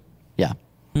 absolutely. Yeah.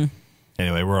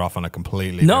 Anyway, we're off on a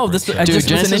completely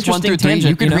Genesis 1 through 3.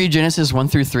 You could read Genesis 1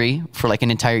 through 3 for like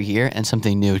an entire year, and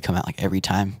something new would come out like every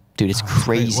time. Dude, it's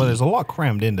crazy. Well, there's a lot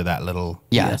crammed into that little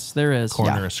yes, there is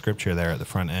corner of scripture there at the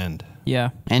front end. Yeah,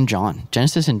 and John,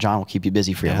 Genesis and John will keep you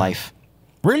busy for your life.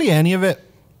 Really, any of it?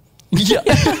 Yeah.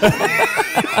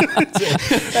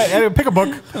 Pick a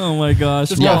book. Oh my gosh.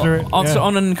 Just go through it. Also,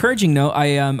 on an encouraging note,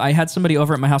 I had somebody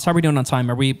over at my house. How are we doing on time?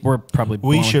 We're probably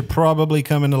we should probably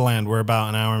come into land. We're about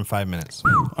an hour and 5 minutes.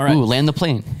 All right. Ooh, land the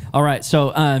plane. All right.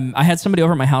 So I had somebody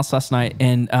over at my house last night,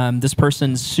 and this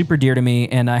person's super dear to me,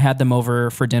 and I had them over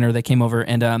for dinner. They came over,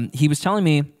 and he was telling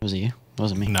me. Was it you? It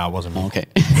wasn't me. No, it wasn't me. Oh, okay.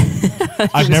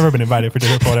 I've never been invited for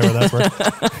dinner for whatever that's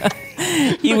worth.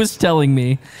 He was telling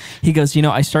me, he goes,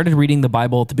 I started reading the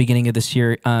Bible at the beginning of this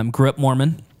year, grew up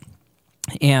Mormon,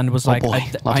 and was like,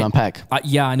 lots to unpack.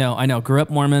 Yeah, I know. Grew up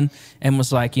Mormon and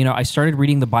was like, I started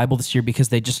reading the Bible this year because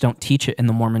they just don't teach it in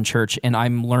the Mormon church. And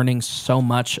I'm learning so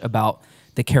much about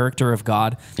the character of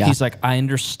God. Yeah. He's like, I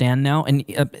understand now. And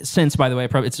since, by the way,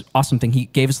 it's an awesome thing. He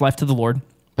gave his life to the Lord.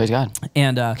 Praise God.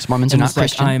 And Mormons are not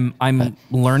Christian. I'm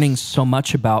learning so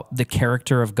much about the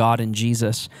character of God and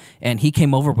Jesus. And he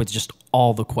came over with just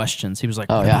all the questions. He was like,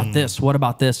 what about this? What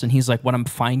about this? And he's like, what I'm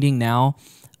finding now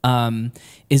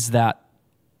is that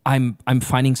I'm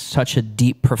finding such a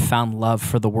deep, profound love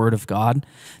for the Word of God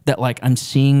that like I'm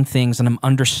seeing things and I'm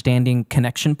understanding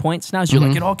connection points now. As you're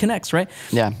like, it all connects, right?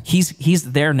 Yeah.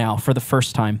 He's there now for the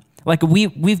first time. Like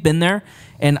we've been there,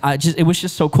 and it was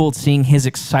just so cool seeing his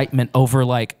excitement over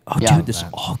like, dude, this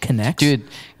all connects. Dude,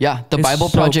 yeah, the Bible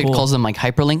Project calls them like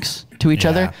hyperlinks to each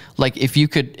other. Like if you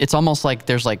could, it's almost like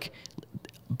there's like,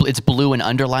 it's blue and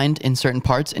underlined in certain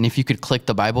parts, and if you could click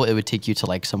the Bible, it would take you to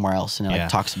like somewhere else, and it like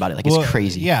talks about it. Like it's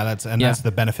crazy. Yeah, that's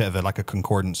the benefit of it, like a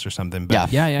concordance or something.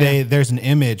 But yeah. There's an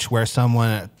image where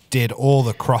someone did all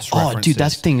the cross references. Oh, dude,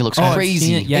 that thing looks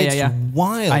crazy. It's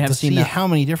wild to see how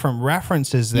many different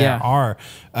references there are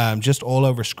just all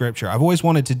over scripture. I've always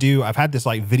wanted to do, I've had this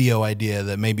like video idea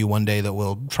that maybe one day that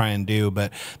we'll try and do,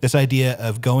 but this idea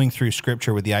of going through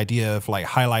scripture with the idea of like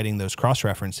highlighting those cross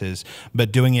references,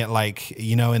 but doing it like,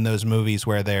 in those movies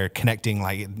where they're connecting,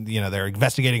 like, they're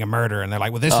investigating a murder and they're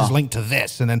like, well, this is linked to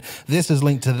this, and then this is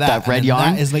linked to that. That red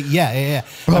yarn? That is like, yeah.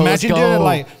 Bro,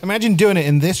 imagine doing it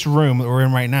in this room that we're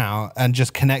in right now. now and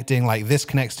just connecting, like this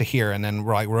connects to here, and then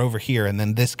we're over here, and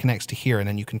then this connects to here, and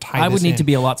then you can tie. I would need to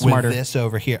be a lot smarter. with this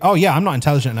over here. Oh yeah, I'm not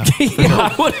intelligent enough.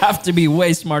 I would have to be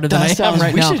way smarter than I am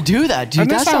right we now. should do that, dude. Doesn't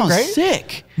That that sound sounds great?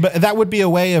 sick. But that would be a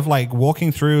way of like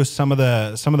walking through some of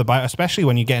the Bible, especially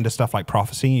when you get into stuff like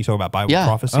prophecy. You talk about Bible Yeah.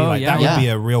 prophecy. Oh, like yeah. that would be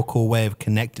a real cool way of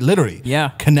literally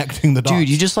connecting the dots. Dude,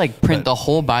 you just like print the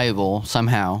whole Bible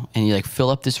somehow and you like fill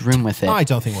up this room with it. I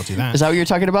don't think we'll do that. Is that what you're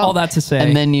talking about? All that to say-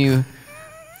 And then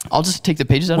I'll just take the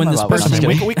pages out When of my this Bible. person- I'm just I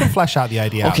mean, kidding. we can flesh out the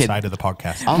idea Okay. outside of the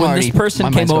podcast. I'm When already- this person my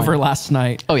came mind's over going. last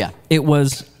night, Oh, yeah. it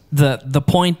was the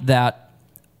point that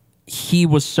he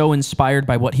was so inspired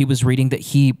by what he was reading that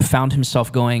he found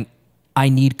himself going, I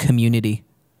need community.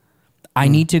 I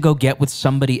need to go get with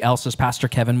somebody else, as Pastor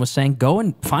Kevin was saying. Go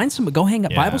and find somebody. Go hang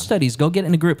at Yeah. Bible studies. Go get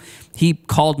in a group. He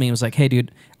called me and was like, hey,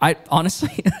 dude, I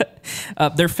honestly,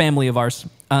 they're family of ours.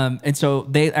 And so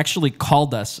they actually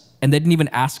called us and they didn't even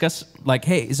ask us, like,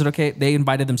 hey, is it okay? They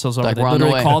invited themselves over. Like, They we're on the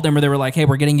literally way. called them, or they were like, hey,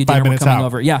 we're getting you 5 dinner. We're minutes coming out.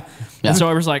 over. Yeah. And so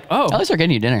I was like, oh. At least they're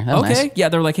getting you dinner. That's Okay. nice. Yeah,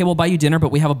 they're like, hey, we'll buy you dinner,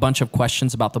 but we have a bunch of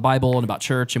questions about the Bible and about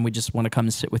church, and we just want to come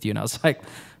and sit with you. And I was like,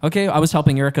 okay. I was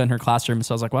helping Erica in her classroom,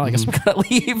 so I was like, well, I guess we gotta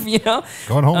leave, you know?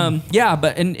 Going home. Yeah,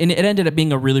 but and it ended up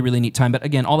being a really, really neat time. But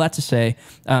again, all that to say,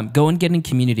 go and get in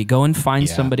community. Go and find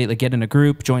Yeah. somebody, like get in a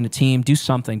group, join a team, do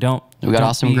something. Don't. We got don't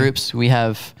awesome be- groups. We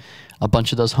have a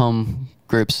bunch of those home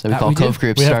groups that we That call we do. Cove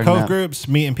groups. We have starting cove up. groups,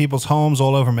 meet in people's homes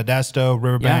all over Modesto,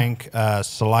 Riverbank,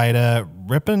 Salida,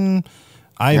 Ripon.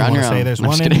 I You're on want to your say own. there's I'm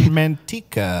one just in kidding.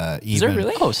 Manteca. Even. Is there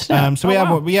really? Oh, snap. So we Oh, have,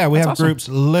 wow. we That's have awesome. groups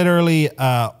literally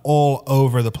all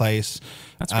over the place.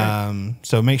 That's great.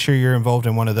 So make sure you're involved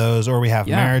in one of those, or we have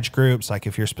Yeah. marriage groups. Like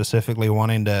if you're specifically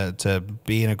wanting to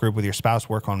be in a group with your spouse,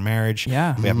 work on marriage.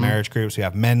 Yeah. we have marriage groups. We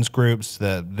have men's groups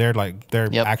that they're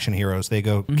Yep. action heroes. They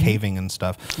go Mm-hmm. caving and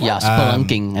stuff. Yeah,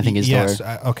 spelunking, I think is the yes.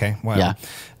 word. Okay. Whatever.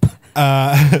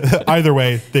 Yeah. Either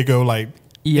way, they go like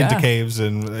Yeah. into caves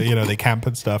and they camp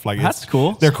and stuff. Like That's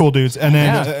cool. They're cool dudes. And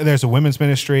then Yeah. there's a women's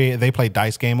ministry. They play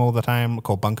dice game all the time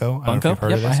called Bunko. I don't know if Bunko? you've heard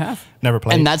Yep, of this. I have. Never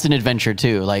played. And that's an adventure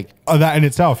too. Like, oh, that in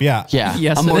itself, yeah. yeah.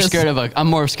 Yes, I'm it more is.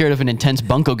 scared of an intense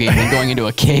bunko game than going into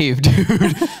a cave, dude.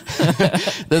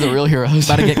 They're the real heroes.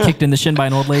 About to get kicked in the shin by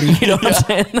an old lady. You know what I'm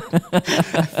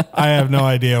saying? I have no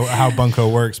idea how Bunko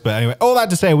works, but anyway, all that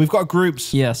to say, we've got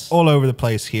groups Yes. all over the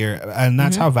place here, and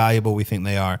that's how valuable we think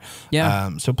they are.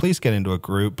 Yeah. So please get into a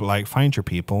group. Like, find your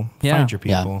people. Yeah. Find your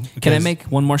Yeah. people. Can I because- make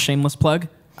one more shameless plug?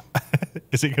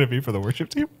 Is it going to be for the worship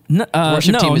team? No,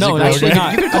 Worship no, team is a no, great- actually You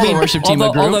not. could call the worship team a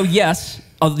although, group. although yes,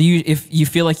 if you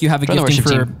feel like you have a Join the gifting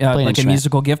worship for team. Play an like a instrument.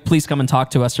 musical gift, please come and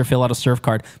talk to us or fill out a serve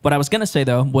card. What I was going to say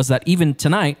though was that even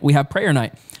tonight we have prayer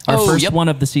night, our Oh, first yep. one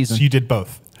of the season. So you did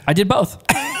both. I did both.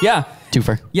 Yeah.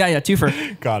 Twofer. Yeah,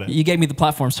 twofer. Got it. You gave me the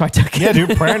platform, so I took it. Yeah,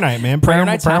 dude, prayer night, man. Prayer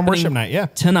night's prayer and happening worship night, yeah.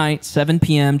 tonight, 7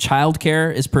 p.m.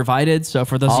 Childcare is provided. So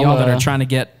for those of y'all that are trying to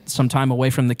get some time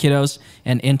away from the kiddos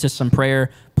and into some prayer,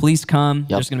 please come. Yep.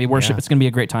 There's going to be worship. Yeah. It's going to be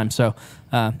a great time. So,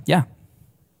 yeah. That's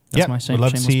Yep, my we'd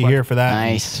love to see you plug. here for that.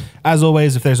 Nice. As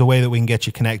always, if there's a way that we can get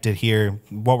you connected here,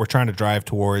 what we're trying to drive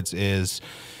towards is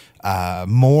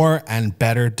more and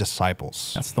better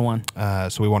disciples. That's the one.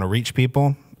 So we want to reach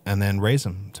people and then raise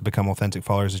them to become authentic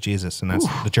followers of Jesus, and that's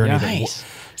the journey. yeah. Nice.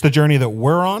 It's the journey that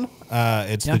we're on.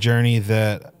 It's Yeah. the journey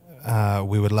that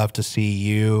we would love to see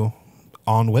you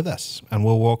on with us, and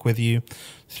we'll walk with you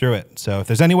through it. So if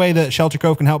there's any way that Shelter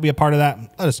Cove can help be a part of that,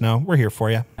 let us know. We're here for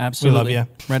you. Absolutely. We love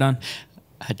you. Right on.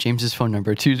 I had James's phone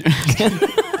number too.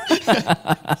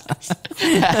 I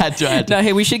had to. No,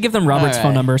 hey, we should give them Robert's All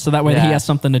phone right. number so that way he Yeah. has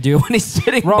something to do when he's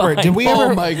sitting Robert, behind. did we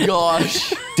ever Oh my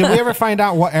gosh. did we ever find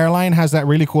out what airline has that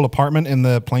really cool apartment in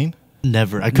the plane?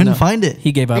 Never. I couldn't find it.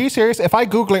 He gave up. Are you serious? If I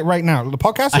Google it right now, the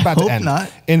podcast is I about to hope end.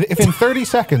 not. If in 30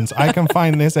 seconds I can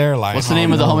find this airline, What's the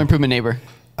name of the home improvement neighbor?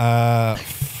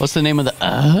 What's the name of the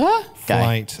guy?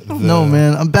 flight? No,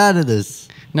 man. I'm bad at this.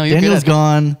 No, you're Daniel's good at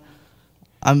gone.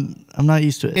 I'm not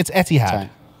used to it. It's Etihad. Sorry.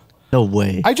 No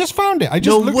way. I just found it. I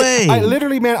just No looked way. I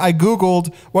literally, man, I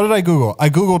Googled. What did I Google? I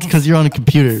Googled Because you're on a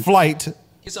computer. flight.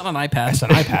 He's on an iPad. It's an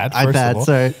iPad. First iPad, of all,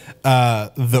 sorry.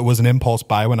 that was an impulse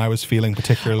buy when I was feeling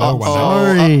particularly low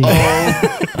one night.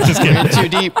 Sorry. Just kidding. We're in too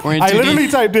deep. We're in I too literally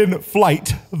deep. typed in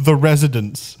flight, the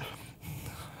residence.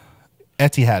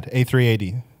 Etihad,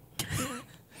 A380.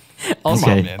 Also,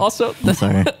 Okay. man. also,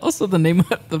 sorry. also the name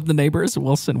of the neighbor is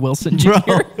Wilson Jr.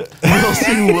 Bro.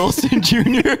 Wilson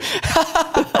Jr.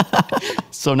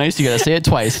 So nice. You gotta say it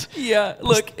twice. Yeah,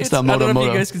 look, it's, the I don't know if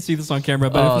Moto. you guys can see this on camera,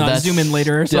 but Oh, if not, that's zoom in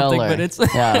later or something. stellar. But it's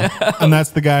yeah. And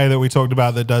that's the guy that we talked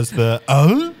about that does the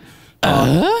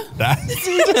That,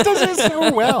 he just does it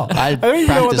so well. I don't even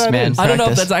know what practice, that man. is. I don't know if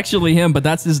Practice. that's actually him, but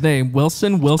that's his name,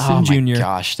 Wilson Oh my Jr.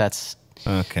 gosh, that's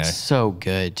Okay. So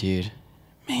good, dude.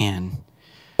 Man.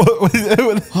 What What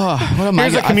am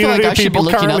Here's a community of people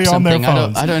currently on their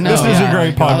phones. I don't know. This is a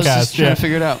great I was just podcast. trying Yeah. to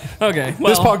figure it out. Okay.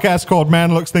 This podcast called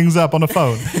Man Looks Things Up on a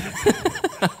Phone.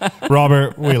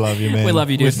 Robert, we love you, man. We love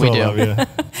you, dude. We still We do. love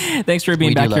you. Thanks for being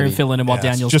We do back love here and you. filling in while Yes,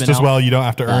 Daniel's just been as out. well, you don't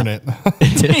have to earn it.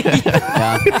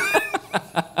 Yeah.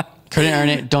 Couldn't earn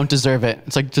it. Don't deserve it.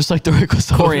 It's like just like the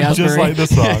request. Corey Just Asbury. like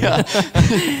this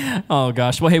song. Oh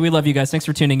gosh. Well, hey, we love you guys. Thanks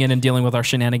for tuning in and dealing with our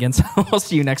shenanigans. We'll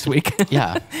see you next week.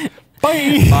 Yeah.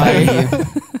 Bye.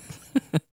 Bye.